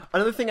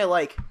 Another thing I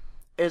like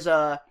is,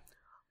 I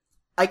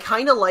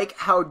kind of like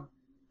how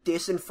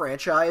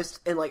disenfranchised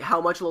and, like, how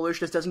much Lelouch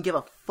just doesn't give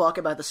a fuck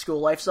about the school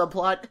life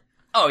subplot.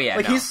 Oh, yeah,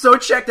 Like, he's so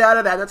checked out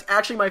of that. That's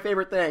actually my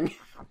favorite thing.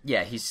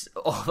 Yeah,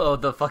 although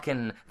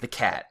the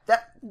cat.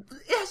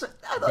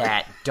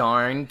 That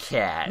darn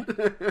cat.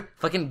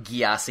 Fucking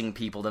gassing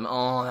people them.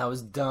 Oh, that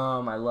was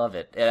dumb. I love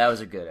it. Yeah, that was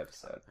a good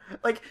episode.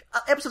 Like,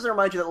 episodes that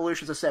remind you that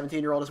Lelouch is a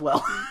 17-year-old as well.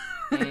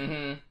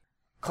 Mm-hmm.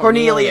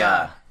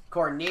 Cornelia. Okay,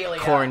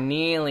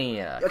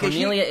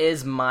 Cornelia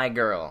is my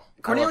girl.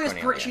 Cornelia's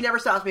she never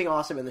stops being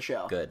awesome in the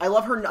show. Good. I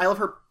love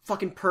her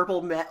fucking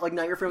purple like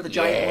Nightmare Friend with a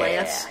giant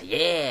lance.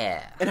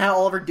 Yeah. And how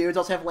all of her dudes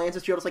also have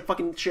lances. She'll just like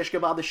fucking shish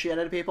kebab the shit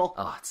out of people.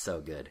 Oh, it's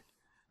so good.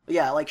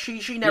 Yeah, like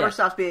she never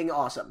stops being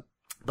awesome.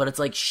 But it's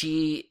like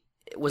she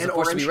was a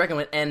force to be reckoned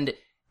with, and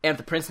if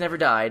the prince never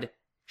died,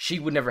 she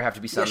would never have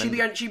to be summoned.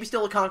 Yeah, she'd be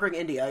still conquering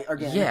India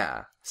again.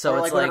 Yeah. So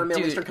or it's like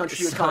Middle Eastern country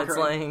she was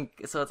conquering.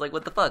 So it's like,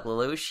 what the fuck,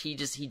 Lelouch? He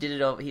did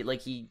it over. He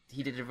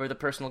did it for the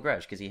personal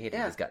grudge because he hated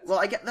his guts.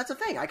 Well, that's the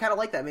thing. I kind of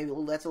like that. Maybe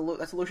that's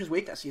Lelouch's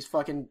weakness. He's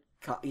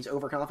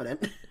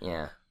overconfident.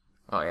 Yeah.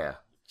 Oh yeah.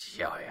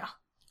 Oh yeah.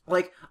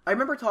 Like, I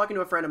remember talking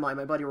to a friend of mine,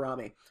 my buddy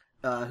Rami,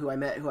 who I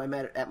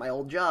met at my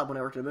old job when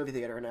I worked at a movie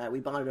theater, and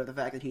we bonded over the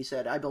fact that he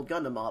said, I build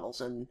Gundam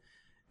models, and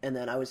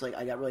then I was like,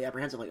 I got really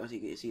apprehensive, like,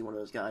 is he one of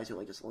those guys who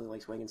like just only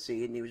likes Wing and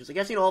Seed? And he was just like,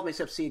 I've seen all of them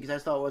except Seed, because I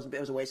just thought it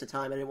was a waste of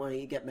time, I didn't want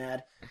to get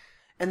mad.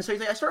 And so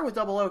he's like, I started with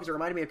 00 because it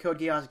reminded me of Code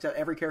Geass, except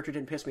every character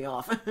didn't piss me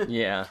off.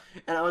 Yeah.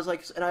 And I was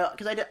like,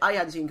 because I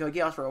hadn't seen Code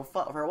Geass for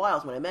a while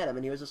when I met him,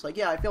 and he was just like,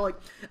 yeah, I feel like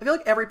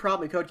every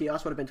problem in Code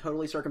Geass would have been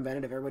totally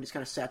circumvented if everybody just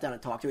kind of sat down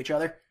and talked to each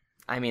other.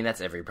 I mean, that's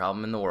every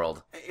problem in the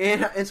world.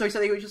 And so he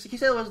said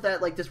it was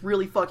that like this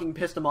really fucking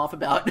pissed him off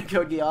about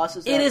Code Geass.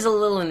 It is a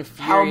little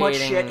infuriating. How much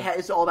shit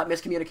is all about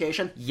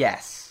miscommunication.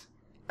 Yes.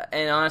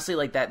 And honestly,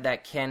 like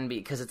that can be,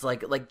 because it's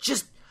like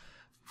just,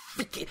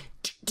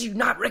 do you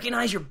not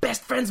recognize your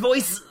best friend's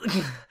voice?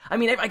 I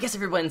mean, I guess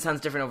everyone sounds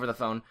different over the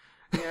phone.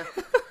 Yeah.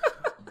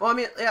 Well, I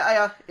mean,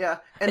 yeah.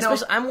 And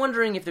especially, I'm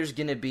wondering if there's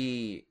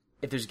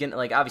gonna,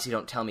 like, obviously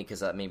don't tell me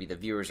because maybe the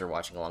viewers are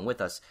watching along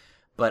with us,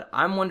 but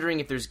I'm wondering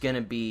if there's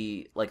gonna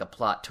be, like, a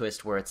plot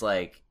twist where it's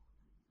like,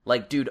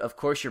 dude, of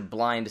course your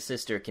blind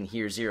sister can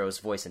hear Zero's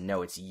voice and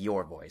know it's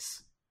your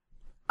voice.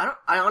 I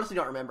honestly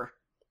don't remember.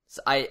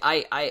 So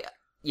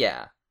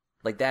yeah.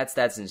 Like, that's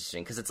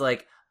interesting, because it's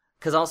like,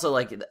 because also,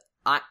 like,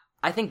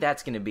 I think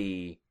that's gonna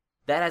be,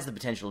 that has the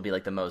potential to be,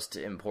 like, the most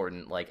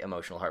important, like,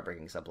 emotional,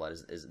 heartbreaking subplot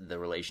is the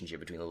relationship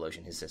between Lelouch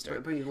and his sister.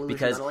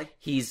 Because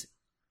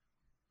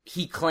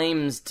he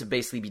claims to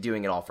basically be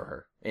doing it all for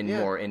her in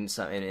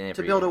every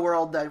to build a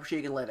world that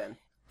she can live in.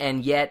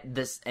 And yet,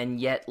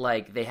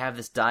 like, they have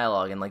this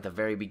dialogue in, like, the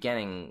very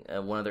beginning,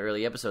 one of the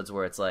early episodes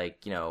where it's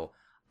like, you know,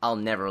 I'll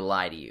never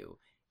lie to you.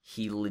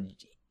 He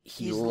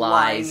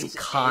lies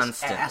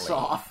constantly. His ass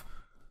off.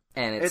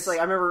 And it's like,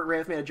 I remember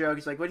Rafe made a joke.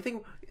 He's like, what do you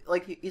think?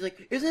 Like, he's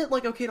like, isn't it,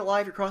 like, okay to lie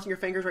if you're crossing your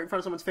fingers right in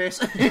front of someone's face?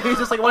 He's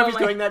just like, what if he's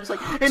doing that? Just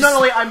like, hey, not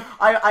only,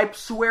 I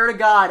swear to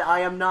God, I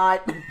am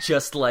not.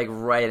 Just, like,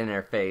 right in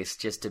her face,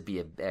 just to be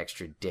an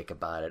extra dick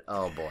about it.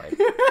 Oh, boy.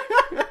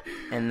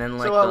 And then,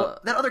 like,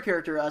 that other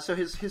character, so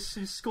his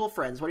school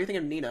friends, what do you think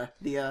of Nina?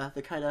 The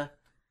kind of,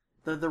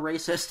 the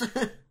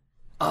racist.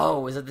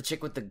 Oh, is that the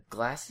chick with the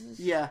glasses?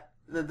 Yeah,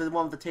 the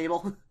one with the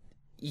table.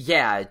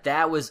 Yeah,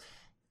 that was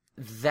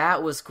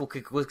cool,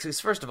 because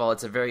first of all,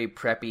 it's a very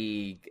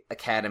preppy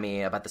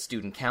academy about the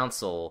student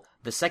council.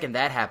 The second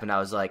that happened, I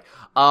was like,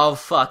 oh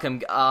fuck,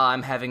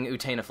 I'm having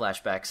Utena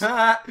flashbacks.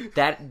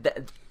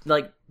 that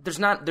like, there's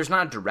not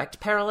a direct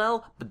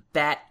parallel, but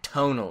that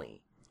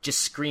tonally just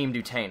screamed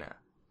Utena.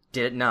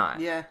 Did it not?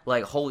 Yeah.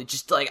 Like, holy,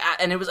 just like,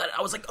 and it was,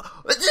 I was like,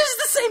 oh, this is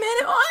the same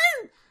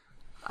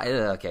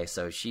anime. Okay,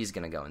 so she's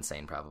gonna go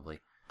insane probably.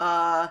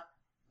 Minor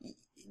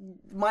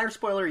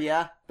spoiler,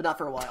 yeah, but not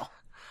for a while.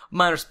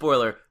 Minor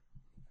spoiler,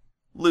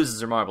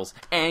 loses her marbles.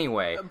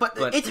 Anyway. But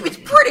it's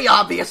pretty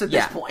obvious at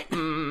this point.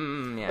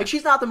 Yeah. Like,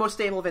 she's not the most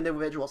stable of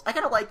individuals. I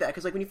kind of like that,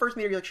 because like when you first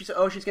meet her, you're like, she's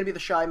gonna be the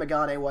shy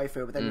Megane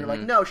waifu, but then you're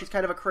like, no, she's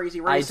kind of a crazy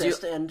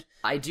racist, and...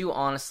 I do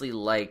honestly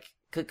like,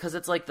 because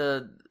it's like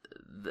the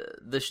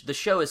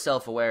show is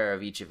self-aware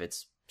of each of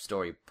its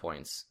story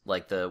points,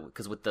 like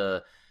because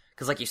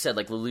like you said,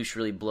 like Lelouch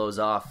really blows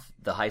off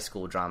the high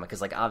school drama,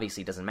 because like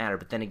obviously it doesn't matter,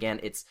 but then again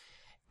it's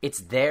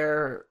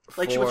there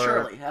for... Like with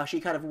Shirley, how she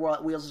kind of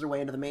wheels her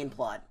way into the main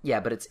plot. Yeah,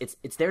 but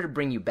it's there to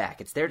bring you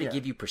back. It's there to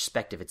give you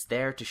perspective. It's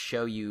there to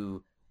show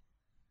you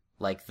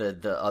like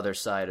the other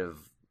side of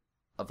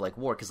like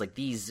war, because like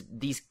these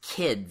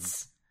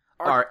kids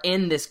are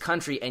in this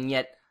country, and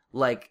yet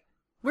like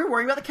we're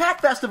worrying about the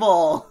cat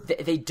festival.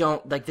 They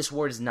don't, like, this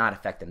war does not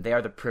affect them. They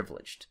are the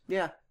privileged.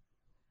 Yeah,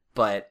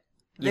 but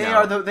they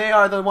are the 1%. They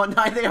are the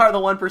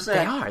 1%.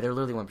 They are. They're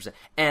literally 1%.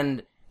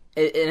 And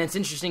it's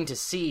interesting to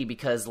see,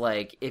 because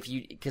like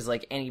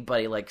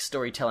anybody, like,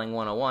 storytelling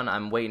 101,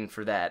 I'm waiting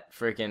for that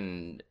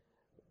freaking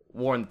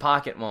war in the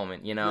pocket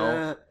moment, you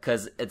know,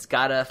 because it's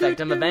gotta affect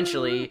them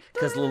eventually.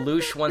 Because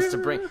Lelouch wants to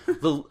bring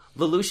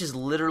Lelouch is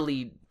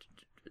literally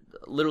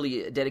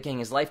dedicating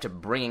his life to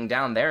bringing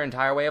down their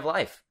entire way of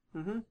life.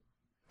 Mm-hmm.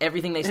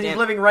 Everything they stand. And he's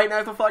living right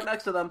now the fuck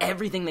next to them.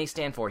 Everything they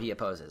stand for, he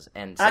opposes,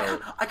 and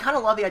so I kind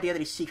of love the idea that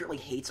he secretly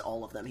hates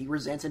all of them. He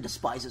resents and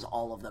despises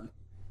all of them.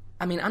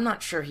 I mean, I'm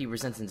not sure he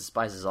resents and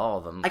despises all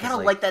of them. I kind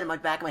of like that in my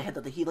back of my head,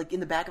 that he, like, in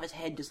the back of his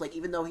head, just like,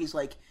 even though he's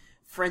like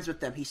friends with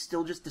them, he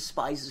still just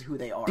despises who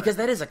they are. Because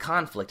that is a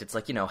conflict. It's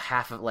like, you know,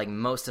 half of, like,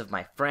 most of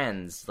my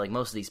friends, like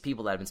most of these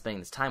people that I've been spending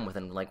this time with,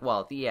 and like,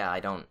 well, yeah, I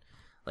don't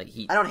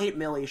hate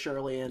Millie,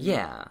 Shirley,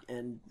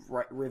 and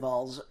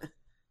Rivals,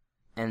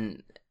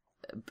 and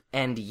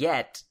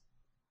yet,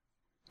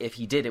 if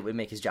he did, it would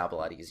make his job a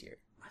lot easier.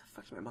 Why the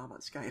fuck's my mom on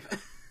Skype?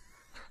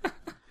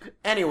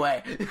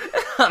 Anyway,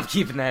 I'm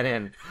keeping that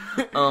in.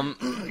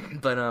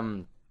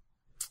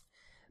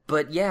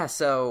 But yeah,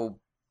 so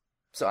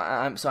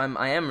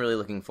I am really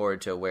looking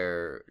forward to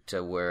where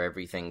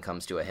everything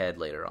comes to a head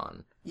later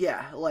on.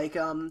 Yeah, like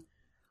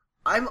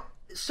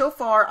so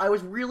far I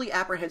was really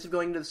apprehensive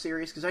going into the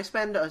series, because I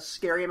spend a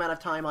scary amount of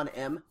time on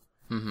M,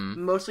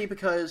 mostly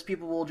because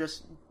people will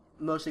just.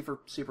 Mostly for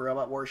Super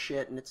Robot Wars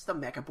shit, and it's the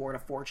mecha board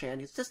of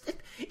 4chan. It's just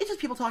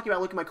people talking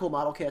about, look at my cool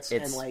model kits,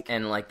 and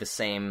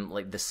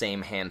the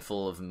same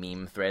handful of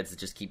meme threads that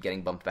just keep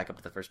getting bumped back up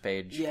to the first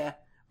page. Yeah,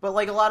 but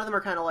like a lot of them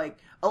are kind of like,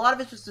 a lot of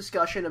it's just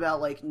discussion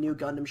about like new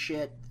Gundam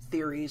shit,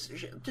 theories,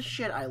 just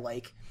shit I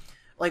like.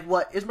 Like,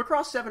 what is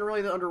Macross 7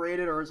 really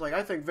underrated, or is like,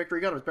 I think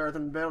Victory Gundam is better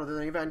than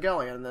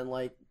Evangelion, and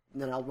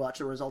then I'll watch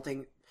the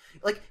resulting.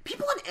 Like,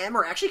 people in M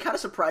are actually kind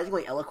of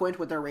surprisingly eloquent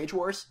with their rage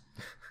wars.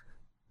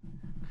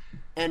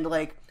 And,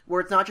 like, where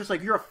it's not just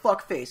like, you're a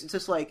fuckface. It's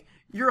just like,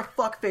 you're a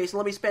fuckface, and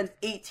let me spend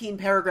 18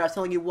 paragraphs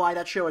telling you why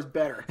that show is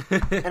better.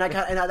 and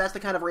that's the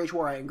kind of rage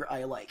war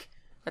I like.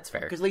 That's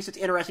fair. Because at least it's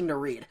interesting to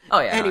read. Oh,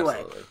 yeah,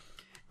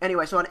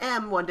 Anyway, so on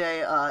M, one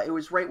day, it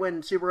was right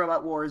when Super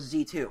Robot Wars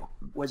Z2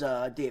 was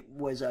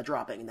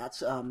dropping, and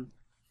that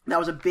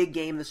was a big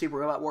game in the Super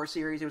Robot Wars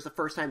series. It was the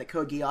first time that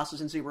Code Geass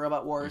was in Super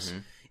Robot Wars. Mm-hmm.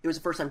 It was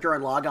the first time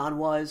Gurren Lagann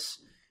was,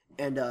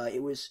 and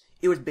it was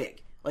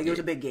big. Like, it was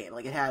a big game.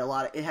 Like, it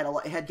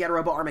had Getter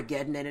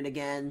Armageddon in it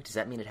again. Does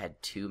that mean it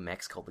had two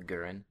mechs called the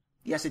Gurren?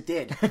 Yes, it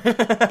did.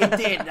 It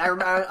did.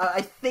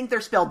 I think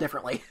they're spelled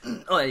differently.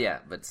 Oh, yeah,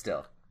 but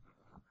still.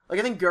 Like,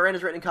 I think Gurren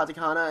is written in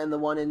katakana, and the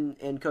one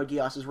in Code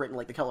Geass is written,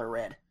 like, the color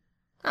red.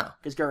 Oh.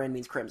 Because Gurren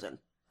means crimson.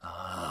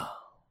 Oh.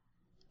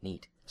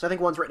 Neat. So I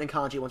think one's written in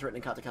kanji, one's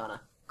written in katakana.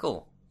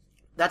 Cool.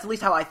 That's at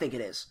least how I think it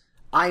is.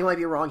 I might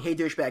be wrong. Hey,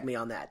 douchebag me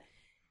on that.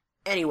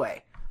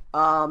 Anyway...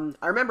 I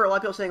remember a lot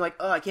of people saying, like,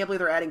 oh, I can't believe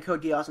they're adding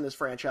Code Geass in this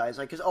franchise,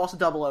 like, because also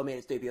 00 made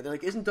its debut. They're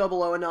like, isn't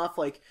 00 enough?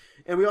 Like,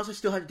 and we also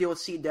still have to deal with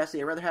Seed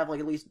Destiny. I'd rather have, like,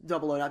 at least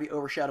 00 not be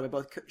overshadowed by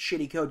both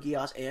shitty Code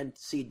Geass and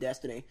Seed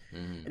Destiny.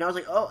 Mm-hmm. And I was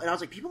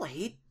like, people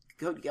hate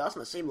Code Geass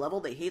on the same level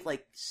they hate,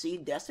 like,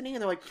 Seed Destiny?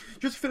 And they're like,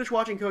 just finish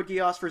watching Code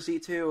Geass for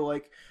Z2,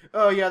 like,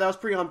 oh, yeah, that was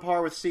pretty on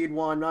par with Seed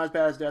 1, not as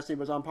bad as Destiny,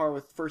 but was on par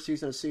with first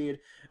season of Seed.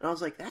 And I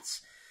was like,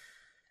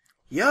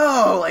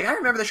 Yo, like, I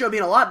remember the show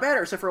being a lot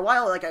better, so for a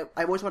while, like,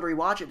 I always wanted to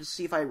rewatch it to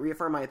see if I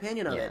reaffirm my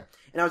opinion of it.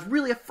 And I was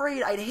really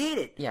afraid I'd hate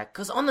it. Yeah,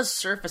 because on the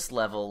surface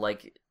level,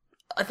 like,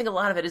 I think a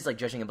lot of it is, like,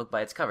 judging a book by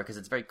its cover, because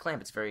it's very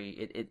clamp,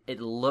 it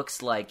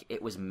looks like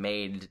it was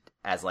made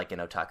as, like, an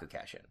otaku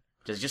cash-in.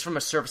 Just from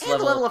a surface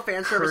level of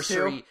fan service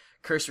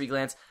cursory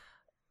glance.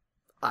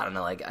 I don't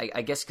know, like,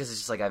 I guess because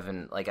it's just, like, I've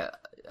been, like,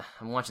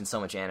 I'm watching so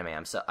much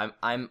anime.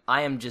 I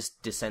am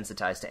just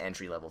desensitized to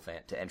entry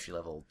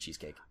level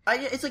cheesecake.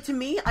 It's like, to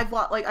me, I've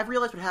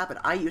realized what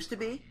happened. I used to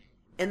be,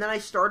 and then I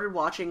started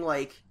watching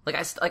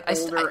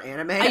older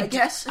anime. I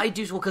guess I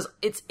do, well, because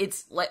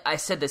it's like I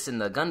said this in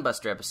the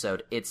Gunbuster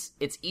episode. It's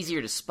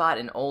easier to spot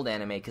an old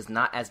anime because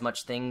not as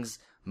much things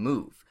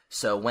move.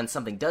 So when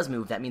something does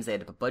move, that means they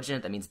had to put budget in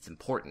it. That means it's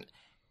important.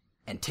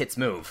 And tits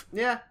move.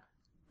 Yeah.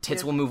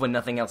 Tits will move when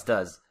nothing else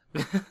does.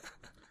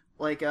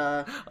 Like,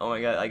 oh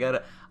my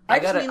god, I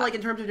just mean, like,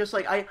 in terms of just,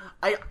 like,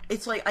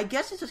 it's like, I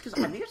guess it's just because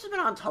I think it's been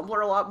on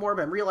Tumblr a lot more,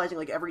 but I'm realizing,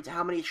 like,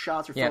 how many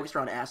shots are focused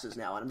around asses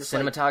now, and I'm just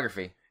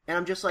cinematography. And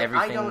I'm just like,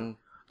 Everything...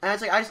 And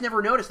it's like, I just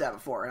never noticed that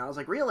before, and I was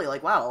like, really?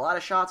 Like, wow, a lot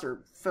of shots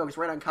are focused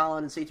right on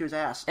Colin and C2's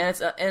ass. And it's,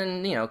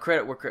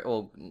 credit where,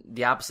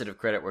 the opposite of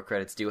credit where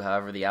credit's due,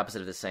 however, the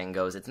opposite of this saying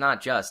goes, it's not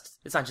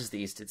just the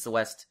East, it's the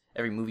West.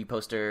 Every movie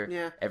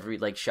poster, every,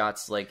 like,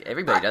 shots, like,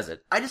 everybody does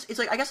it. It's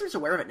like, I guess I'm just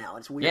aware of it now, and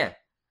it's weird. Yeah.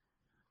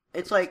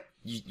 It's like...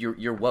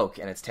 You're woke,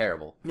 and it's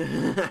terrible.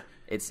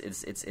 It's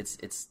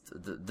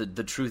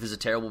the truth is a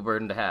terrible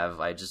burden to have.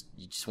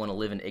 You just want to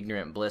live in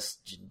ignorant bliss.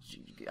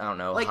 I don't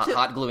know, like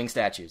hot gluing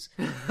statues.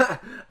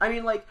 I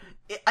mean, like,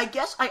 I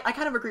guess I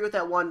kind of agree with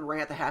that one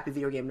rant the Happy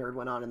Video Game Nerd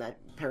went on in that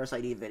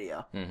Parasite Eve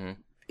video.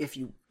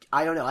 Mm-hmm.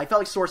 I don't know, I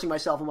felt like sourcing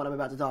myself in what I'm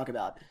about to talk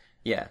about.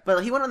 Yeah.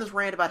 But he went on this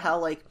rant about how,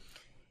 like,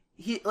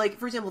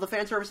 for example, the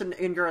fan service in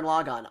Gurren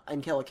Lagann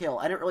and Kill la Kill,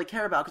 I didn't really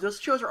care about, because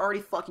those shows are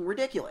already fucking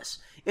ridiculous.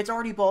 It's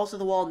already balls to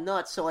the wall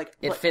nuts, so, like...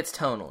 It fits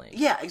tonally.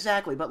 Yeah,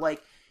 exactly, but,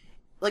 like,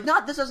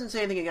 this doesn't say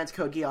anything against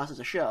Code Geass as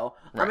a show.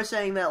 Right. I'm just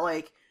saying that,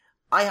 like,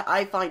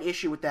 I find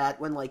issue with that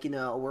when, like, you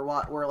know, we're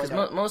like...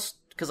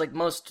 Because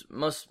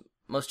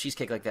most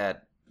cheesecake like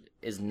that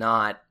is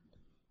not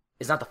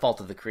the fault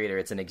of the creator,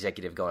 it's an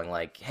executive going,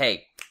 like,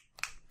 hey,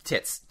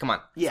 tits, come on,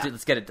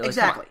 let's get it,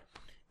 exactly.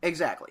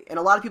 Exactly, and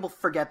a lot of people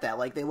forget that.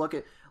 Like, they look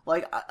at,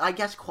 like, I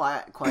guess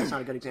Quiet's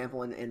not a good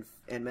example in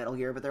Metal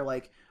Gear, but they're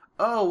like,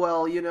 oh,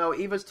 well, you know,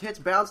 Eva's tits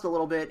bounced a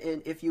little bit,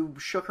 and if you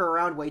shook her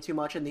around way too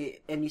much, and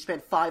you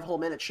spent 5 whole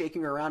minutes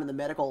shaking her around in the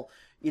medical,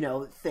 you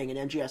know, thing in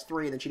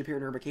MGS3, and then she'd appear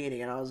in her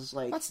bikini, and I was just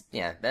like...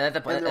 At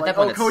that point,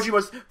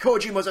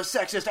 Kojima's a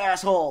sexist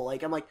asshole!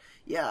 Like, I'm like,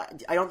 yeah,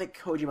 I don't think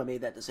Kojima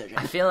made that decision.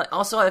 I feel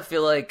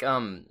like,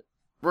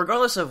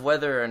 regardless of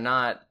whether or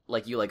not,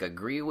 like, you, like,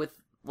 agree with,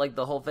 like,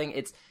 the whole thing,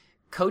 it's...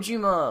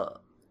 Kojima's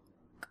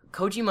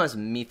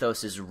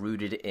mythos is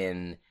rooted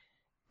in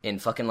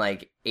fucking,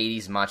 like,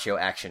 80s macho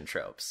action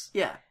tropes.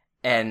 Yeah.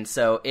 And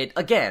so it,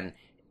 again,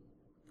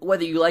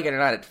 whether you like it or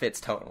not, it fits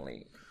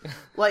tonally.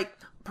 Like,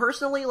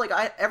 personally, like,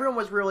 everyone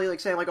was really, like,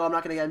 saying, like, oh, I'm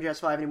not gonna get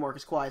MGS5 anymore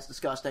because Quiet's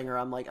disgusting, or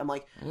I'm like...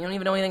 You don't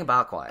even know anything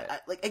about Quiet.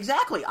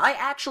 Exactly. I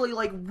actually,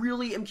 like,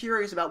 really am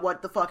curious about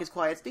what the fuck is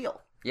Quiet's deal.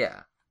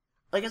 Yeah.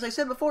 Like, as I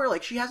said before,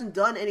 like, she hasn't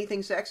done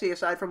anything sexy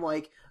aside from,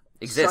 like,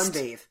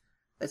 sunbathe.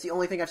 That's the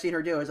only thing I've seen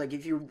her do, is, like,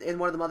 if you, in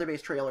one of the Mother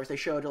Base trailers, they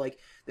showed, like,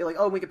 they're like,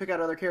 oh, we could pick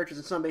out other characters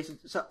in Sunbase,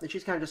 and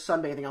she's kind of just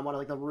sunbathing on one of,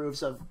 like, the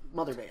roofs of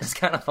Mother Base. It's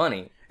kind of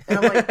funny. And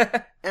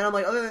I'm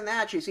like, other than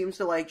that, she seems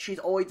to, like, she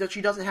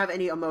doesn't have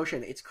any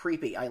emotion. It's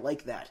creepy. I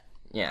like that.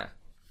 Yeah.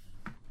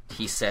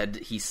 He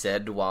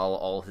said while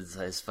all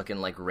his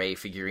fucking, like, Rey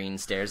figurine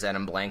stares at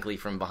him blankly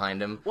from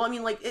behind him. Well, I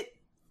mean, like,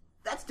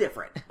 that's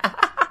different.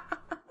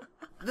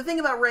 The thing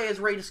about Rey is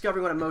Rey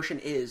discovering what emotion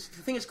is.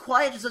 The thing is,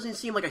 Quiet just doesn't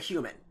seem like a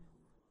human.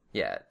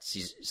 Yeah,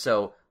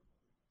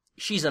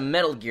 she's a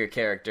Metal Gear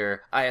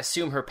character. I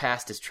assume her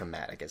past is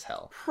traumatic as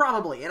hell.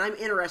 Probably, and I'm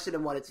interested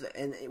in what's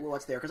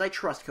there, because I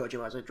trust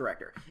Kojima as a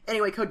director.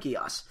 Anyway, Code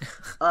Geass.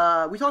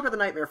 We talked about the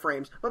Nightmare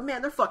frames, but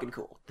man, they're fucking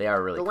cool. They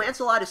are really cool. The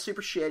Lancelot is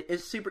super shit.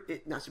 It's super the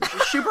shit.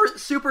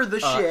 It's super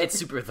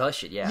the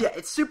shit, yeah. Yeah,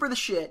 it's super the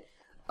shit.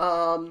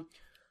 I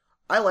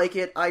like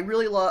it. I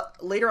really love...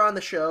 Later on in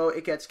the show,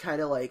 it gets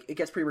kind of like... It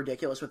gets pretty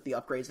ridiculous with the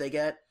upgrades they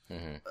get.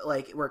 Mm-hmm.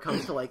 Like, where it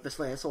comes to, like, this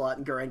Lancelot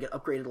and Gurren get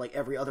upgraded, like,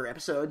 every other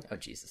episode. Oh,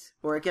 Jesus.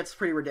 Where it gets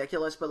pretty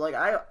ridiculous, but, like,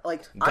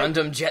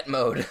 Gundam Jet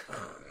Mode.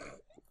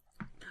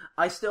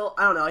 I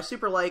don't know, I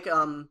super like,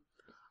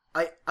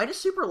 I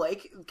just super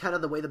like kind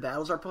of the way the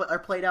battles are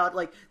played out.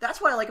 Like,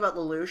 that's what I like about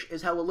Lelouch,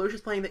 is how Lelouch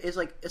is playing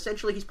like,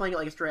 essentially he's playing it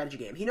like a strategy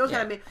game. He knows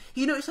how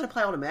to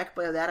play on a mech.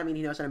 By that I mean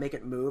he knows how to make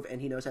it move, and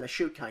he knows how to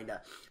shoot,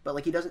 kinda. But,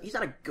 like, he's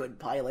not a good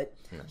pilot.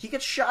 No. He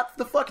gets shot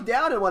the fuck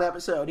down in one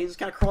episode. He just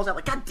kind of crawls out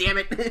like, God damn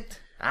it.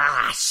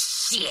 Ah,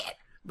 shit.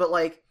 But,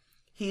 like,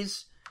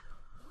 he's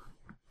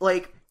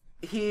not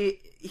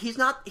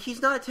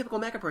a typical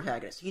mecha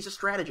protagonist. He's a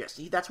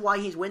strategist. That's why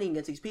he's winning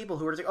against these people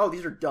who are just like, oh,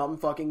 these are dumb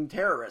fucking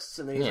terrorists.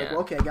 And then he's like,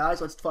 well, okay,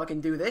 guys, let's fucking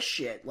do this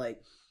shit.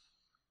 Like,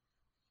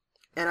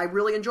 and I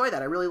really enjoy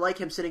that. I really like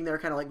him sitting there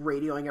kind of like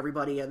radioing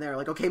everybody, and they're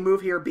like, okay,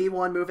 move here,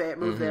 B1, move A,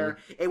 move there.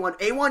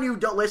 A1, you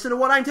don't listen to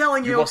what I'm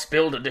telling you. You must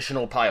build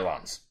additional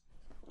pylons.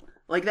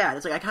 Like that.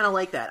 It's like, I kind of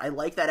like that. I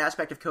like that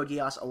aspect of Code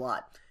Geass a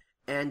lot.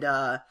 And,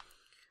 I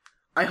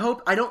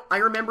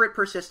remember it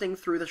persisting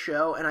through the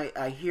show, and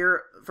I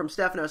hear from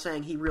Stefano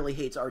saying he really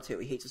hates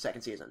R2. He hates the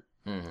second season.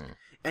 Mm-hmm.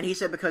 And he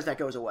said because that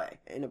goes away.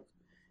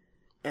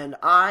 And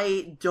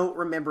I don't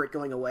remember it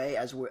going away,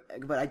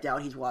 but I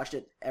doubt he's watched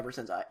it ever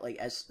since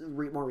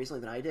more recently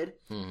than I did.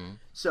 Mm-hmm.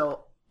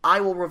 So I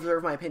will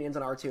reserve my opinions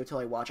on R2 until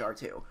I watch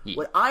R2. Yeah.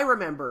 What I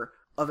remember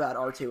about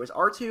R2 is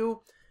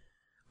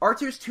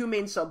R2's two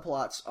main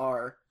subplots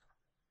are,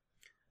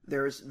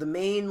 there's the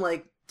main,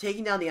 like,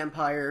 taking down the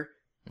Empire,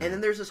 and then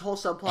there's this whole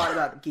subplot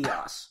about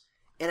Geass.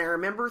 And I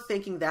remember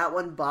thinking that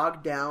one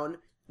bogged down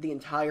the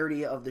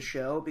entirety of the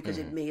show because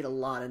it made a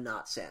lot of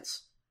not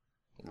sense.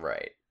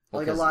 Right.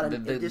 Like a lot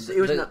of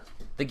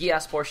the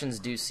Gias portions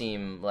do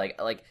seem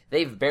like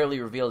they've barely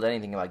revealed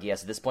anything about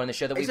Gias at this point in the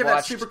show that we've watched.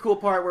 Except that super cool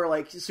part where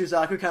like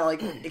Suzaku kind of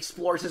like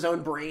explores his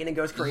own brain and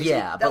goes crazy.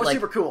 Yeah, that was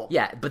super cool.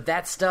 Yeah, but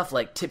that stuff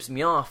like tips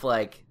me off.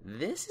 Like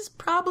this is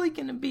probably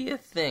going to be a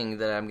thing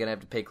that I'm going to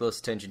have to pay close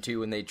attention to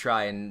when they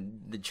try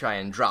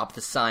and drop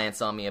the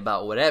science on me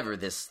about whatever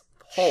this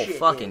whole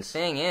fucking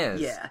thing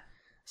is. Yeah.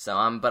 So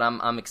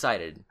I'm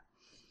excited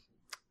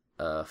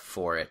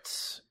for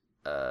it.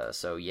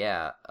 So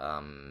yeah.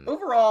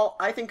 Overall,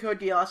 I think Code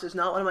Geass is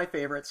not one of my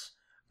favorites,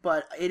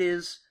 but it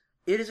is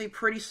a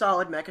pretty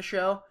solid mecha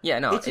show. Yeah,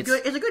 no, it's a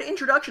good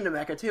introduction to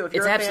mecha too. If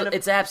you're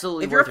it's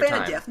absolutely if you're worth a fan your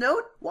of time. Death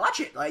Note, watch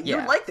it. Like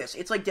you'd like this.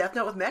 It's like Death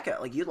Note with mecha.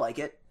 Like you'd like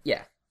it.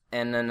 Yeah,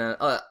 and then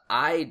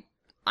I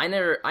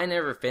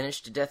never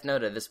finished Death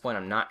Note. At this point,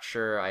 I'm not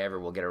sure I ever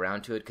will get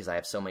around to it because I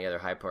have so many other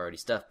high priority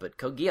stuff. But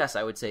Code Geass,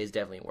 I would say, is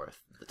definitely worth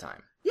the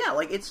time. Yeah,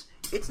 like it's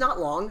not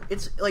long.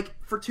 It's like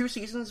for 2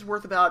 seasons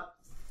worth about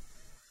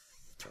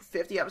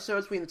 50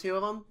 episodes between the two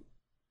of them.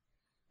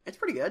 It's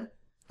pretty good.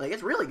 Like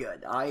it's really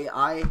good.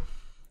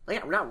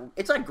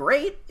 It's not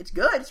great. It's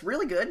good. It's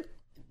really good.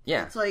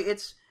 Yeah. It's like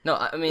it's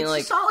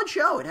a solid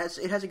show. It has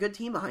a good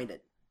team behind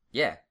it.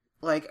 Yeah.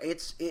 Like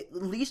it's at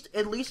least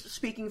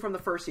speaking from the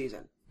first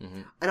season.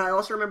 Mm-hmm. And I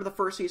also remember the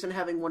first season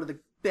having one of the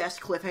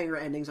best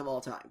cliffhanger endings of all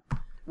time.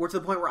 We're to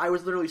the point where I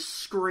was literally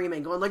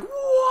screaming, going like,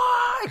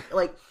 "What?"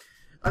 Like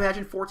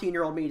imagine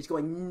 14-year-old me just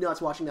going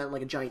nuts watching that in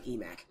like a giant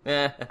EMAC.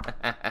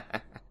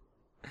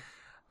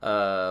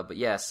 But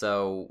yeah,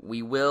 so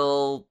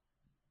we're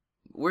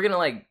gonna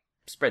like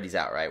spread these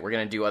out, right? We're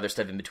gonna do other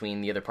stuff in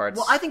between the other parts.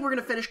 Well, I think we're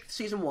gonna finish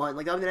season 1.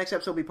 Like the next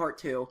episode will be part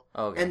 2.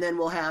 Okay. And then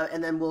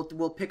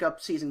we'll pick up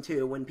season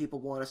 2 when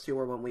people want us to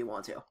or when we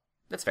want to.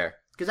 That's fair.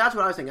 Because that's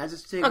what I was thinking. I was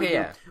just saying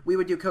we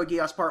would do Code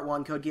Geass Part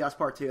 1, Code Geass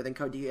Part 2, then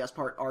Code Geass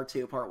Part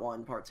R2, Part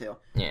 1, Part 2.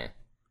 Yeah.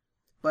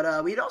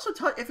 But we'd also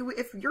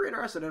if you're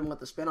interested in what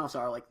the spin-offs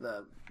are,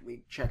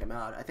 we check them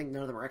out. I think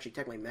none of them are actually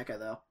technically mecha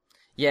though.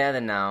 Yeah,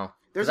 then no.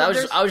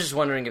 I was just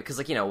wondering because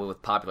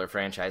with popular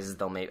franchises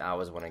I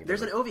was wondering.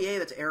 There's an OVA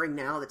that's airing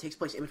now that takes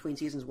place in between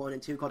seasons 1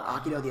 and 2 called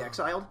Akido the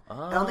Exiled.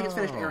 I don't think it's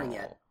finished airing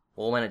yet.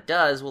 Well, when it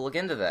does, we'll look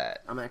into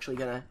that. I'm actually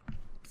gonna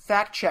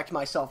fact check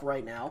myself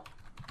right now.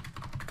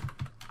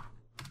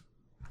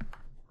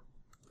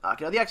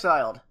 Akido the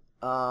Exiled.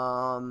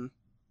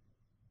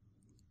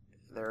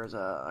 There's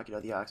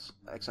Akido the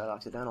Exiled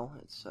Occidental.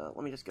 It's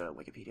let me just go to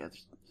Wikipedia.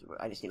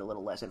 I just need a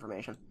little less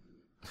information.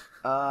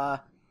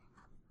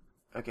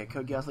 Okay,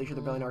 Code Geass Leash of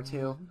the Rebellion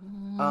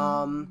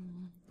R2.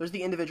 There's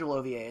the individual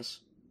OVAs.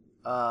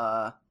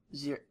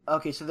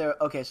 Okay, so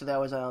that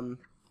was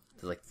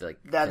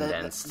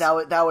condensed.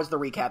 That was the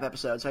recap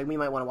episode. So we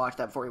might want to watch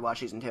that before we watch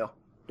season 2,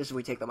 just so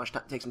we take some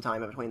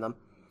time in between them.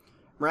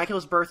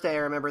 Miraculous Birthday, I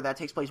remember that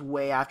takes place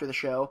way after the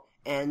show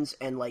ends,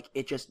 and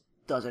it just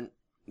doesn't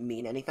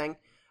mean anything.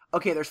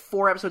 Okay, there's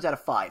 4 episodes out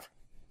of 5.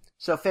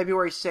 So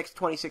February 6th,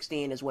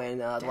 2016 is when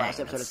the last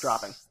episode is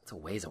dropping. It's a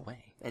ways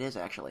away. It is,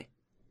 actually.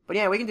 But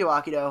yeah, we can do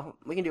Akido.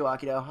 When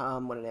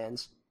it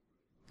ends.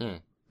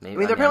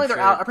 Maybe,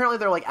 apparently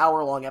they're like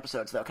hour-long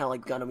episodes, though, kind of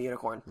like Gundam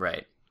Unicorn.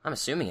 Right. I'm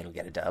assuming it'll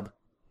get a dub.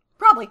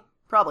 Probably.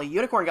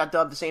 Unicorn got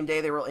dubbed the same day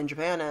they were in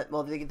Japan.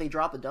 They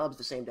dropped the dubs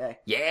the same day.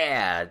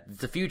 Yeah,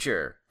 the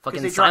future.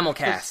 Fucking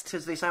simulcast.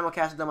 Because they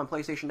simulcasted them on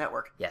PlayStation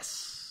Network.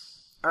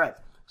 Yes. Alright.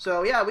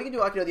 So yeah, we can do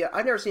Akido.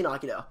 I've never seen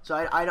Akido, so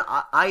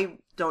I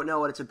don't know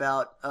what it's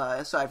about,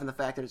 aside from the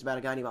fact that it's about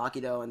a guy named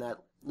Akido and that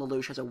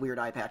Lelouch has a weird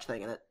eye patch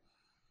thing in it.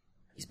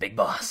 He's big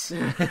boss.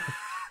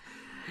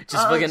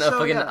 Just fucking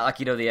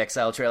Akido the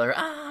Exile trailer.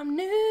 I'm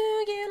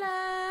nuclear.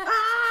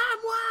 I'm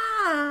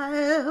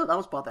wild. I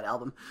almost bought that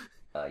album.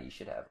 You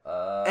should have.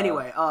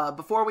 Anyway,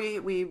 before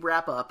we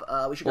wrap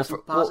up, we should go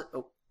some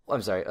positive.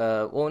 I'm sorry.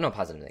 No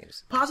positive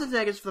negatives. Positive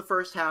negatives for the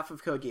first half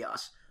of Code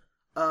Geass.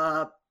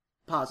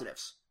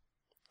 Positives.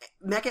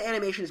 Mecha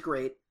animation is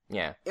great.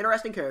 Yeah.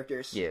 Interesting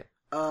characters. Yeah.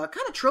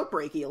 Kind of trope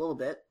breaky a little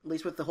bit, at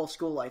least with the whole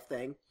school life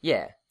thing.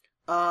 Yeah.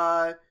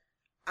 I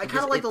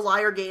kind of like the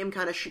liar game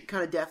kind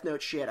of Death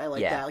Note shit. I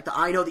like that. Like the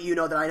I know that you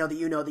know that I know that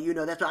you know that you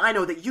know that. But I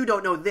know that you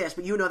don't know this,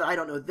 but you know that I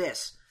don't know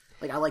this.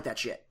 Like I like that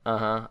shit.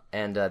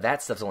 And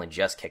that stuff's only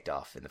just kicked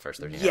off in the first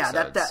 13 episodes.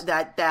 Yeah,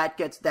 that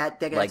gets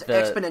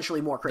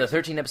exponentially more crazy.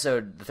 The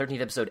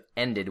 13th episode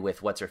ended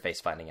with what's her face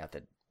finding out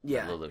that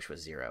Lelouch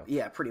was Zero.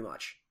 Yeah, pretty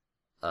much.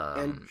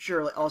 And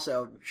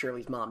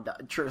Shirley's mom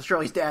died.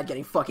 Shirley's dad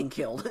getting fucking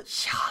killed.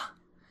 Yeah.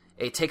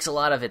 It takes a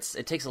lot of its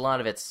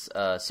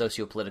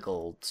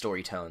socio-political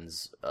story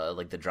tones,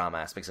 like the drama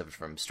aspects of it,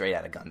 from straight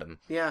out of Gundam.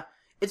 Yeah,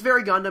 it's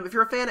very Gundam. If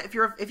you're a fan, if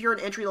you're an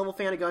entry level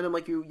fan of Gundam,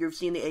 like you've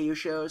seen the AU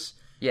shows,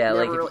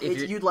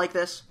 you'd like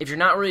this. If you're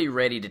not really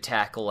ready to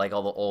tackle like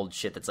all the old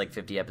shit that's like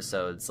 50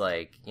 episodes,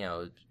 like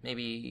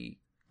maybe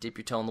dip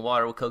your toe in the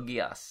water with Code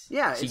Geass.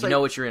 Yeah, so you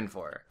know what you're in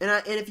for.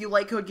 And if you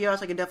like Code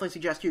Geass, I can definitely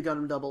suggest you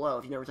Gundam 00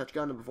 if you've never touched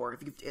Gundam before.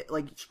 If you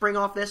spring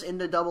off this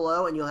into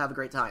 00 and you'll have a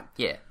great time.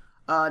 Yeah.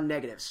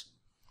 Negatives.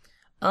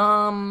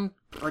 I'll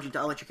let you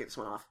kick this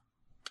one off.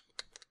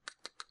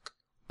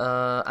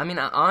 I mean,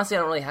 honestly, I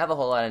don't really have a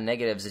whole lot of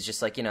negatives. It's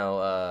just like,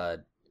 because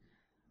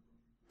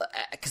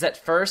at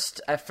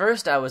first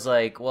I was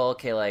like, well,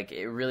 okay, like,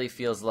 it really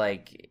feels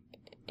like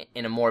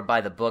in a more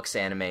by-the-books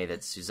anime that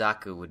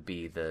Suzaku would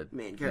be the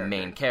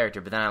main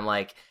character, but then I'm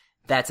like,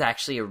 that's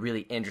actually a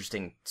really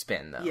interesting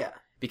spin, though. Yeah.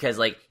 Because,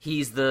 like,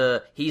 he's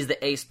the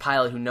ace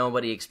pilot who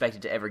nobody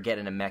expected to ever get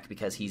in a mech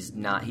because he's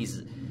not,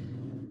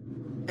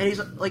 And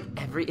he's, like...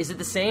 Is it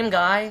the same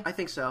guy? I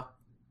think so.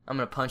 I'm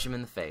gonna punch him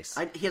in the face.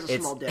 He has a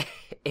small dick.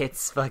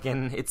 It's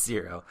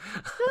Zero.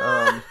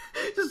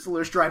 Just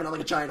Lewis driving on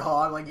like a giant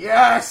hog, like,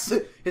 yes!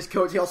 His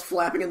coattails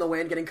flapping in the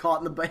wind, getting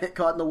caught in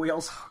the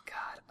wheels. Oh, God.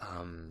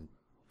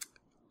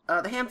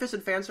 The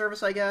ham-fisted fan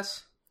service, I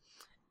guess.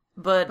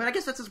 But I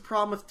guess that's his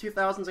problem with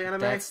 2000s anime.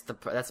 That's the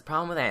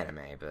problem with anime,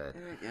 but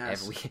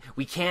yes.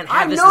 we can't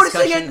have this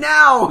noticing discussion. It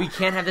now! We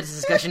can't have this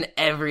discussion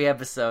every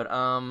episode.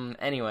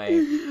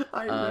 Anyway.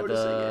 I'm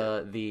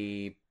noticing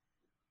it.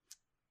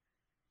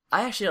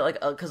 I actually like,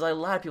 because a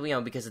lot of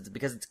people, because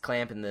it's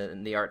Clamp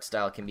and the art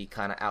style can be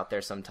kind of out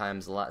there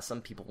sometimes.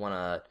 Some people want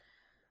to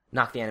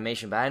knock the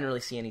animation, but I didn't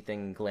really see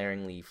anything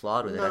glaringly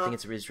flawed with it. I think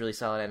it's really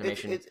solid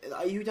animation.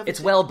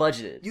 It's well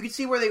budgeted. You can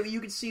see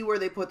where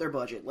they put their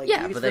budget. Like,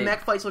 yeah, the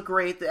mech fights look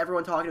great.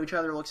 Everyone talking to each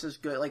other looks as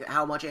good. Like,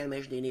 how much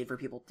animation do you need for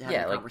people to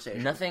have a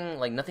conversation?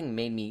 Nothing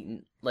made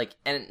me like.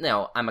 And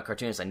no, I'm a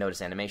cartoonist. I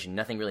notice animation.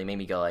 Nothing really made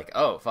me go like,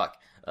 oh fuck,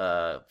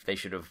 they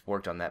should have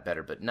worked on that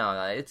better. But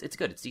no, it's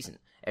good. It's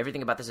decent.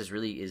 Everything about this is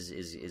really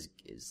is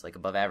like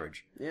above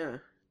average. Yeah.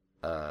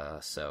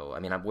 So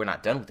I mean, we're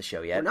not done with the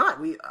show yet. We're not.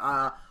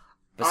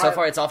 But so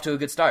far, it's off to a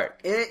good start.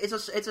 It's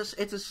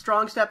a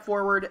strong step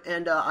forward,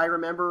 and I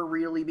remember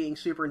really being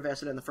super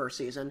invested in the first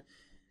season,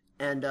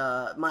 and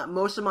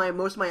most of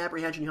my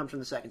apprehension comes from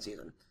the second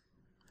season,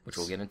 which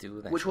we'll get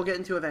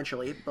into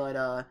eventually.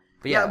 But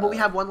we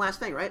have one last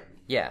thing, right?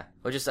 Yeah.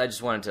 Well, I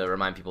just wanted to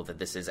remind people that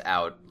this is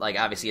out. Like,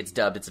 obviously, it's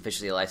dubbed. It's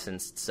officially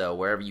licensed. So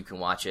wherever you can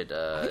watch it,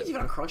 I think it's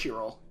even on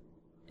Crunchyroll.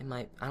 It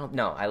might. I don't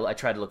know. I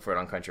tried to look for it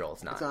on Crunchyroll.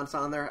 It's not. It's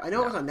on there. I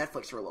know it was on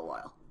Netflix for a little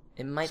while.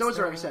 It might. So is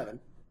Dragon 7.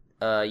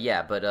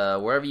 Yeah, but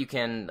wherever you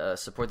can,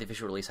 support the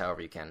official release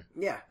however you can.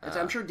 Yeah,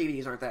 I'm sure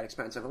DVDs aren't that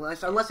expensive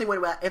unless they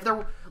went if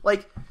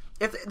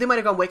they might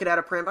have gone Wicked out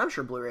of print. But I'm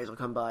sure Blu-rays will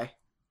come by.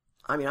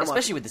 I mean,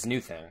 especially with this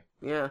new thing.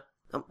 Yeah.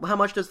 How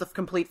much does the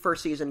complete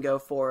first season go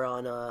for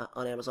on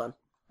Amazon?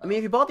 I mean,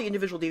 if you bought the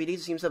individual DVDs,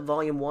 it seems that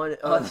Volume 1...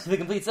 the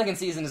complete second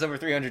season is over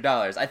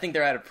 $300. I think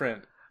they're out of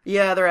print.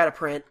 Yeah, they're out of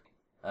print.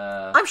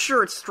 I'm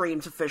sure it's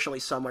streamed officially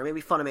somewhere.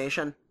 Maybe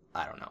Funimation.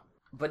 I don't know.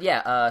 But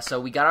yeah, so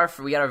we got our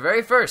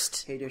very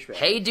first Hey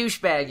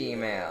Douchebag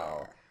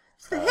email.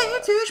 It's the Hey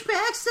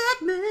Douchebag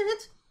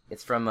segment.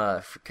 It's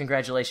from,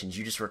 congratulations,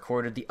 you just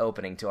recorded the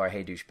opening to our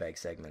Hey Douchebag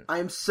segment. I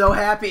am so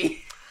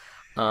happy.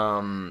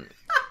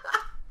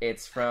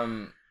 It's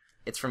from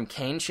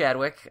Kane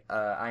Chadwick.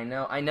 I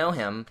know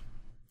him.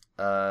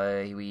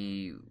 I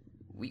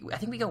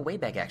think we go way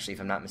back actually, if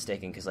I'm not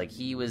mistaken, because like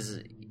we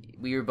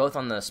were both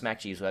on the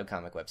Smack Jeeves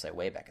webcomic website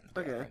way back in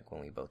the day, I think,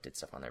 when we both did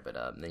stuff on there. But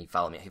then he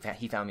followed me. He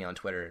found me on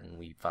Twitter, and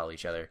we follow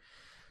each other.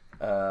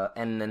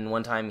 And then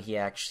one time he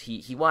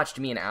watched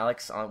me and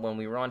Alex when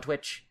we were on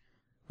Twitch,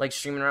 like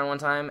streaming around one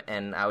time,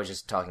 and I was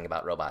just talking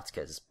about robots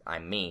because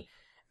I'm me.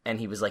 And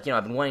he was like,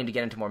 I've been wanting to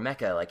get into more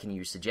mecha. Like, can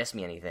you suggest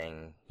me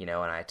anything? And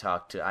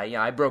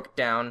I broke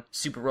down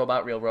Super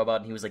Robot, Real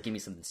Robot, and he was like, give me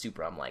something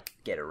super. I'm like,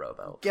 Get a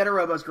Robo. Get a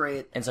Robo's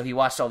great. And so he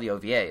watched all the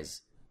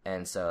OVAs,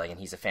 and so and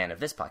he's a fan of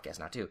this podcast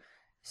now too.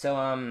 So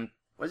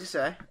what does he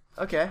say?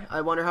 Okay,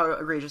 I wonder how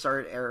egregious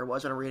our error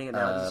was when I'm reading it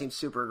now. It seems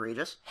super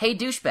egregious. Hey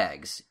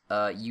douchebags,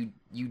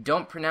 you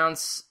don't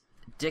pronounce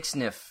Dick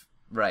Sniff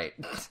right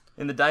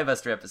in the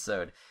Diebuster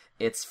episode.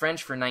 It's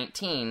French for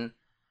 19.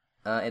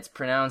 It's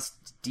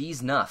pronounced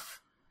D's Nuff.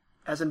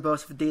 As in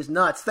both D's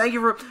nuts. Thank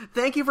you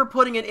for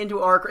putting it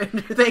into our.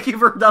 Thank you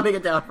for dumbing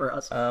it down for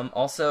us.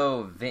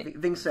 Also,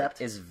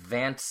 Vincept is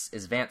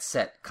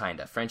Vancet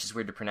kinda. French is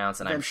weird to pronounce,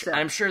 and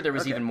I'm sure there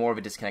was even more of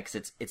a disconnect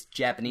because it's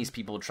Japanese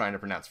people trying to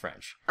pronounce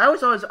French. I'm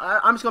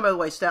just going by the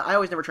way. I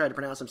always never tried to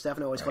pronounce them.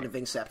 Stefano always called it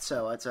Vincept,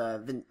 so it's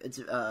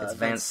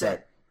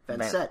Vancet.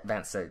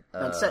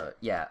 Vancet.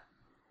 Yeah.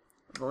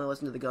 I've only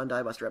listened to the Gun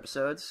Diebuster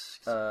episodes.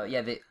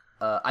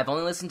 I've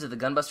only listened to the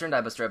Gunbuster and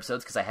Diebuster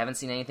episodes because I haven't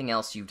seen anything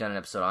else you've done an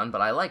episode on,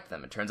 but I liked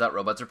them. It turns out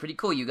robots are pretty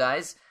cool, you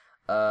guys.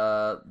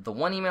 The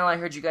one email I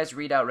heard you guys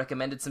read out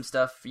recommended some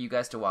stuff for you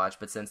guys to watch,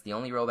 but since the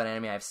only robot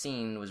anime I've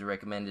seen was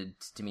recommended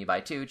to me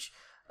by Tooch,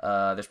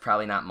 there's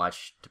probably not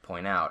much to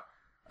point out.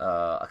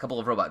 A couple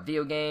of robot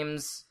video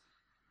games,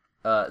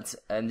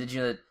 and did you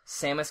know that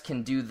Samus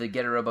can do the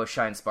Get a Robo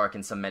Shine Spark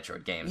in some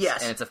Metroid games?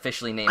 Yes. And it's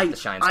officially named the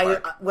Shine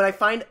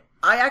Spark.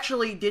 I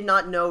actually did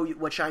not know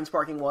what Shine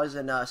Sparking was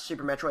in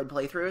Super Metroid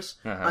playthroughs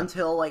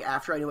until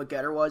after I knew what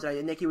Getter was.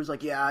 And Nikki was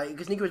like, yeah,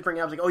 because Nikki was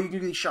bringing up, I was like, oh, you can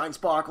do these Shine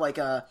Spark my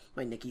bad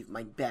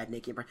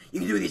Nikki, you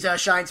can do these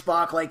Shine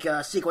Spark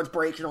sequence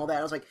breaks and all that.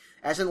 I was like,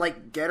 as in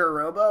Getter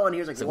Robo, and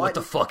he was like, what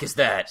the fuck is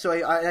that? So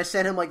I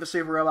sent him the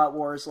Super Robot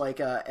Wars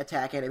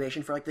attack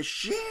animation for the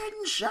Shin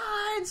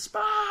Shine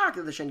Spark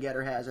that the Shin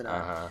Getter has, and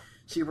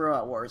Super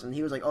Robot Wars, and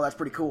he was like, "Oh, that's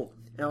pretty cool."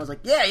 And I was like,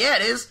 "Yeah,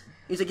 it is."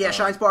 He's like, "Yeah,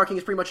 Shine Sparking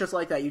is pretty much just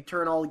like that. You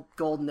turn all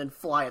gold and then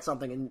fly at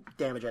something and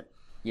damage it."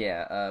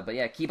 Yeah, but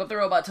yeah, keep up the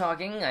robot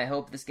talking. I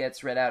hope this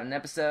gets read out in an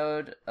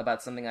episode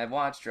about something I've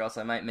watched, or else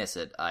I might miss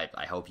it. I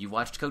hope you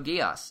watched Code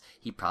Geass.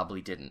 He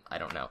probably didn't. I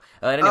don't know.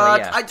 Anyway,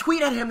 yeah. I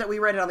tweet at him that we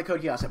read it on the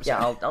Code Geass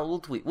episode. Yeah, we'll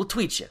tweet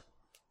you.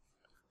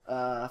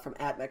 From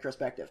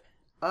 @Metrospective.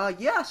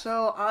 Yeah,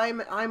 so I'm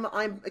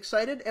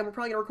excited, and we're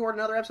probably gonna record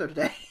another episode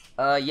today.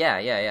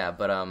 Yeah.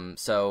 But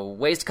so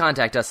ways to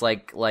contact us,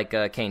 like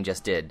Kane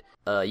just did.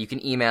 You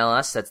can email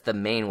us. That's the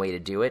main way to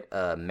do it.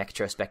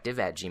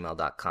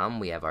 Mechtrospective@gmail.com.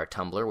 We have our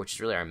Tumblr, which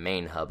is really our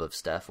main hub of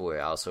stuff. Where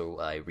also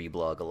I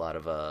reblog a lot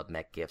of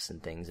mech gifs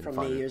and things and From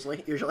fun. me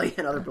usually,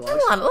 and other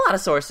blogs. A lot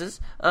of sources.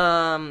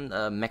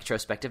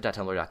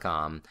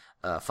 Mechtrospective.tumblr.com.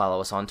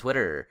 Follow us on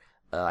Twitter.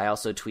 I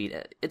also tweet.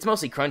 It's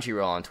mostly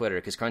Crunchyroll on Twitter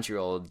because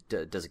Crunchyroll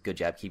does a good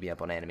job keeping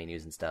up on anime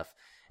news and stuff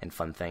and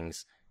fun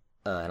things.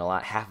 And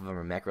half of them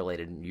are mech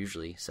related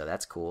usually, so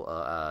that's cool.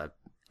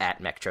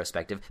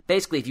 @Mechtrospective.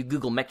 Basically, if you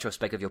Google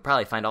Mechtrospective, you'll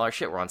probably find all our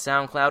shit. We're on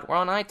SoundCloud. We're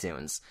on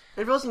iTunes.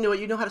 If you're listening to it,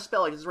 you know how to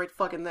spell it. It's right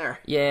fucking there.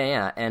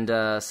 Yeah. And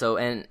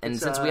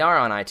since we are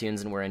on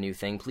iTunes and we're a new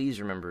thing,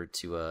 please remember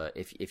to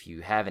if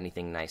you have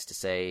anything nice to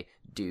say,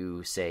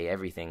 do say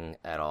everything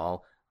at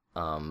all.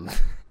 On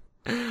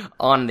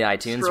the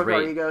iTunes Stroke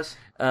our egos.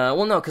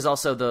 Well, no, because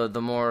also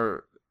the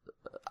more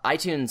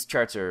iTunes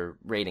charts are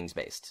ratings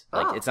based.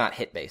 Like it's not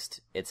hit based.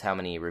 It's how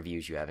many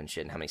reviews you have and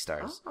shit and how many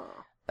stars.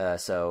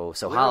 So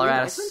holler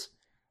at us.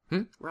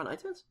 We're on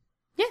iTunes?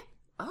 Yeah.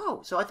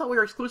 Oh, so I thought we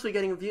were exclusively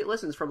getting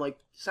listens from, like,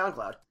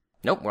 SoundCloud.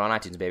 Nope, we're on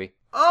iTunes, baby.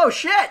 Oh,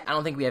 shit! I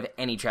don't think we have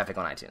any traffic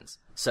on iTunes.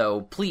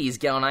 So please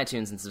get on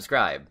iTunes and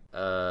subscribe.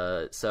 What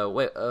are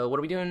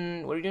we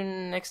doing? What are we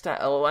doing next time?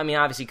 Oh, I mean,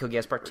 obviously, Code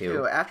Geass Part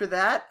 2. After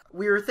that,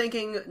 we were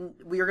thinking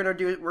we're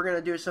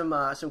gonna do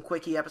some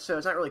quickie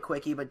episodes. Not really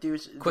quickie, but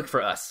quick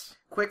for us.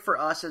 Quick for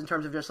us in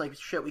terms of just like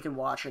shit we can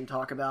watch and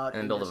talk about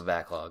and build up a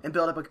backlog. And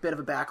build up a bit of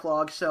a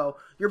backlog. So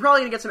you're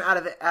probably gonna get some out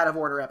of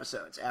order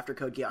episodes after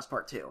Code Geass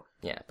Part 2.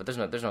 Yeah, but there's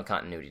no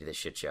continuity to this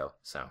shit show.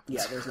 So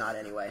yeah, there's not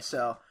anyway.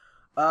 So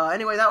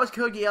anyway, that was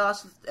Code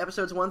Geass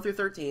episodes 1 through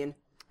 13.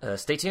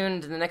 Stay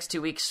tuned in the next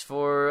 2 weeks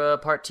for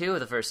Part 2 of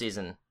the first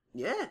season.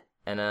 Yeah.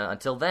 And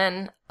until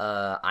then,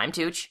 I'm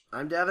Tooch.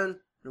 I'm Devin,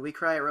 and we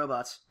cry at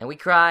robots. And we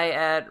cry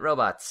at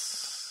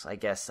robots. I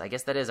guess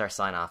that is our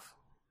sign off.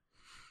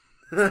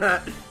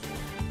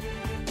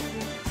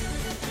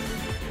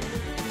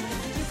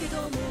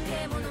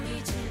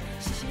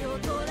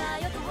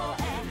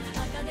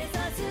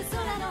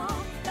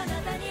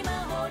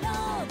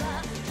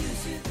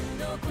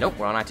 Nope,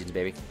 we're on iTunes,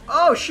 baby.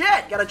 Oh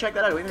shit! Gotta check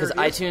that out. Because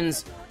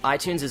iTunes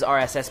is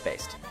RSS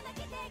based,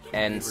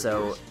 and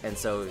so I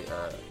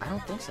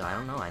don't think so. I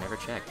don't know. I never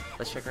checked.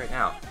 Let's check right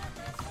now.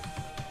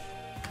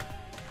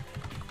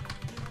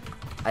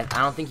 I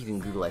don't think you can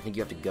Google. I think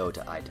you have to go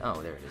to iTunes.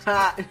 Oh, there it is.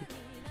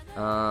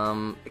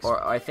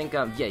 Or I think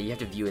yeah, you have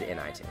to view it in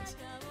iTunes.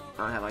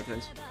 I don't have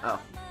iTunes. Oh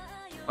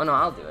no,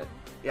 I'll do it.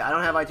 Yeah, I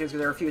don't have iTunes because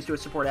they refuse to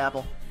support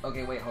Apple.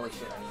 Okay, wait, holy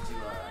shit!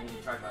 I need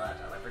to charge my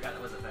laptop. I forgot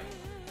that was a thing.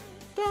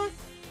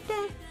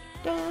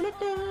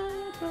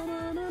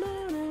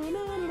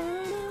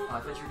 I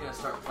thought you were gonna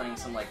start playing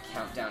some like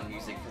countdown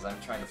music because I'm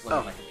trying to plug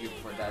in my computer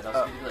before it dies. I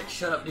was gonna be like,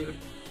 "Shut up, dude."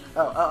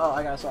 Oh!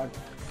 I got a song.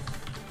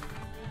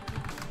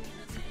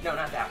 No,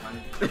 not that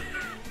one.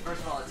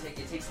 First of all,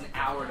 it takes an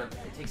hour for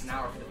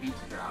the beat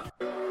to drop.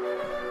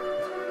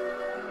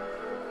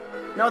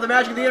 No, the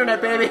magic of the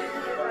internet, baby.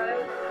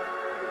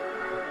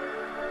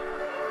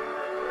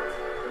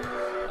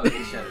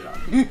 Okay, shut it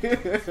off.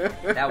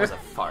 That was a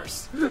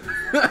farce.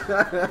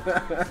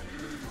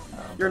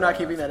 You're not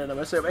keeping that in, I'm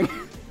assuming.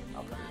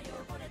 I'll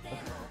put it in.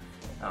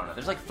 I don't know.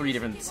 There's like 3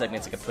 different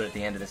segments I could put at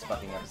the end of this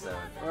fucking episode.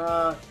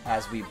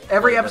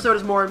 Every episode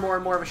is more and more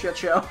and more of a shit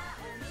show.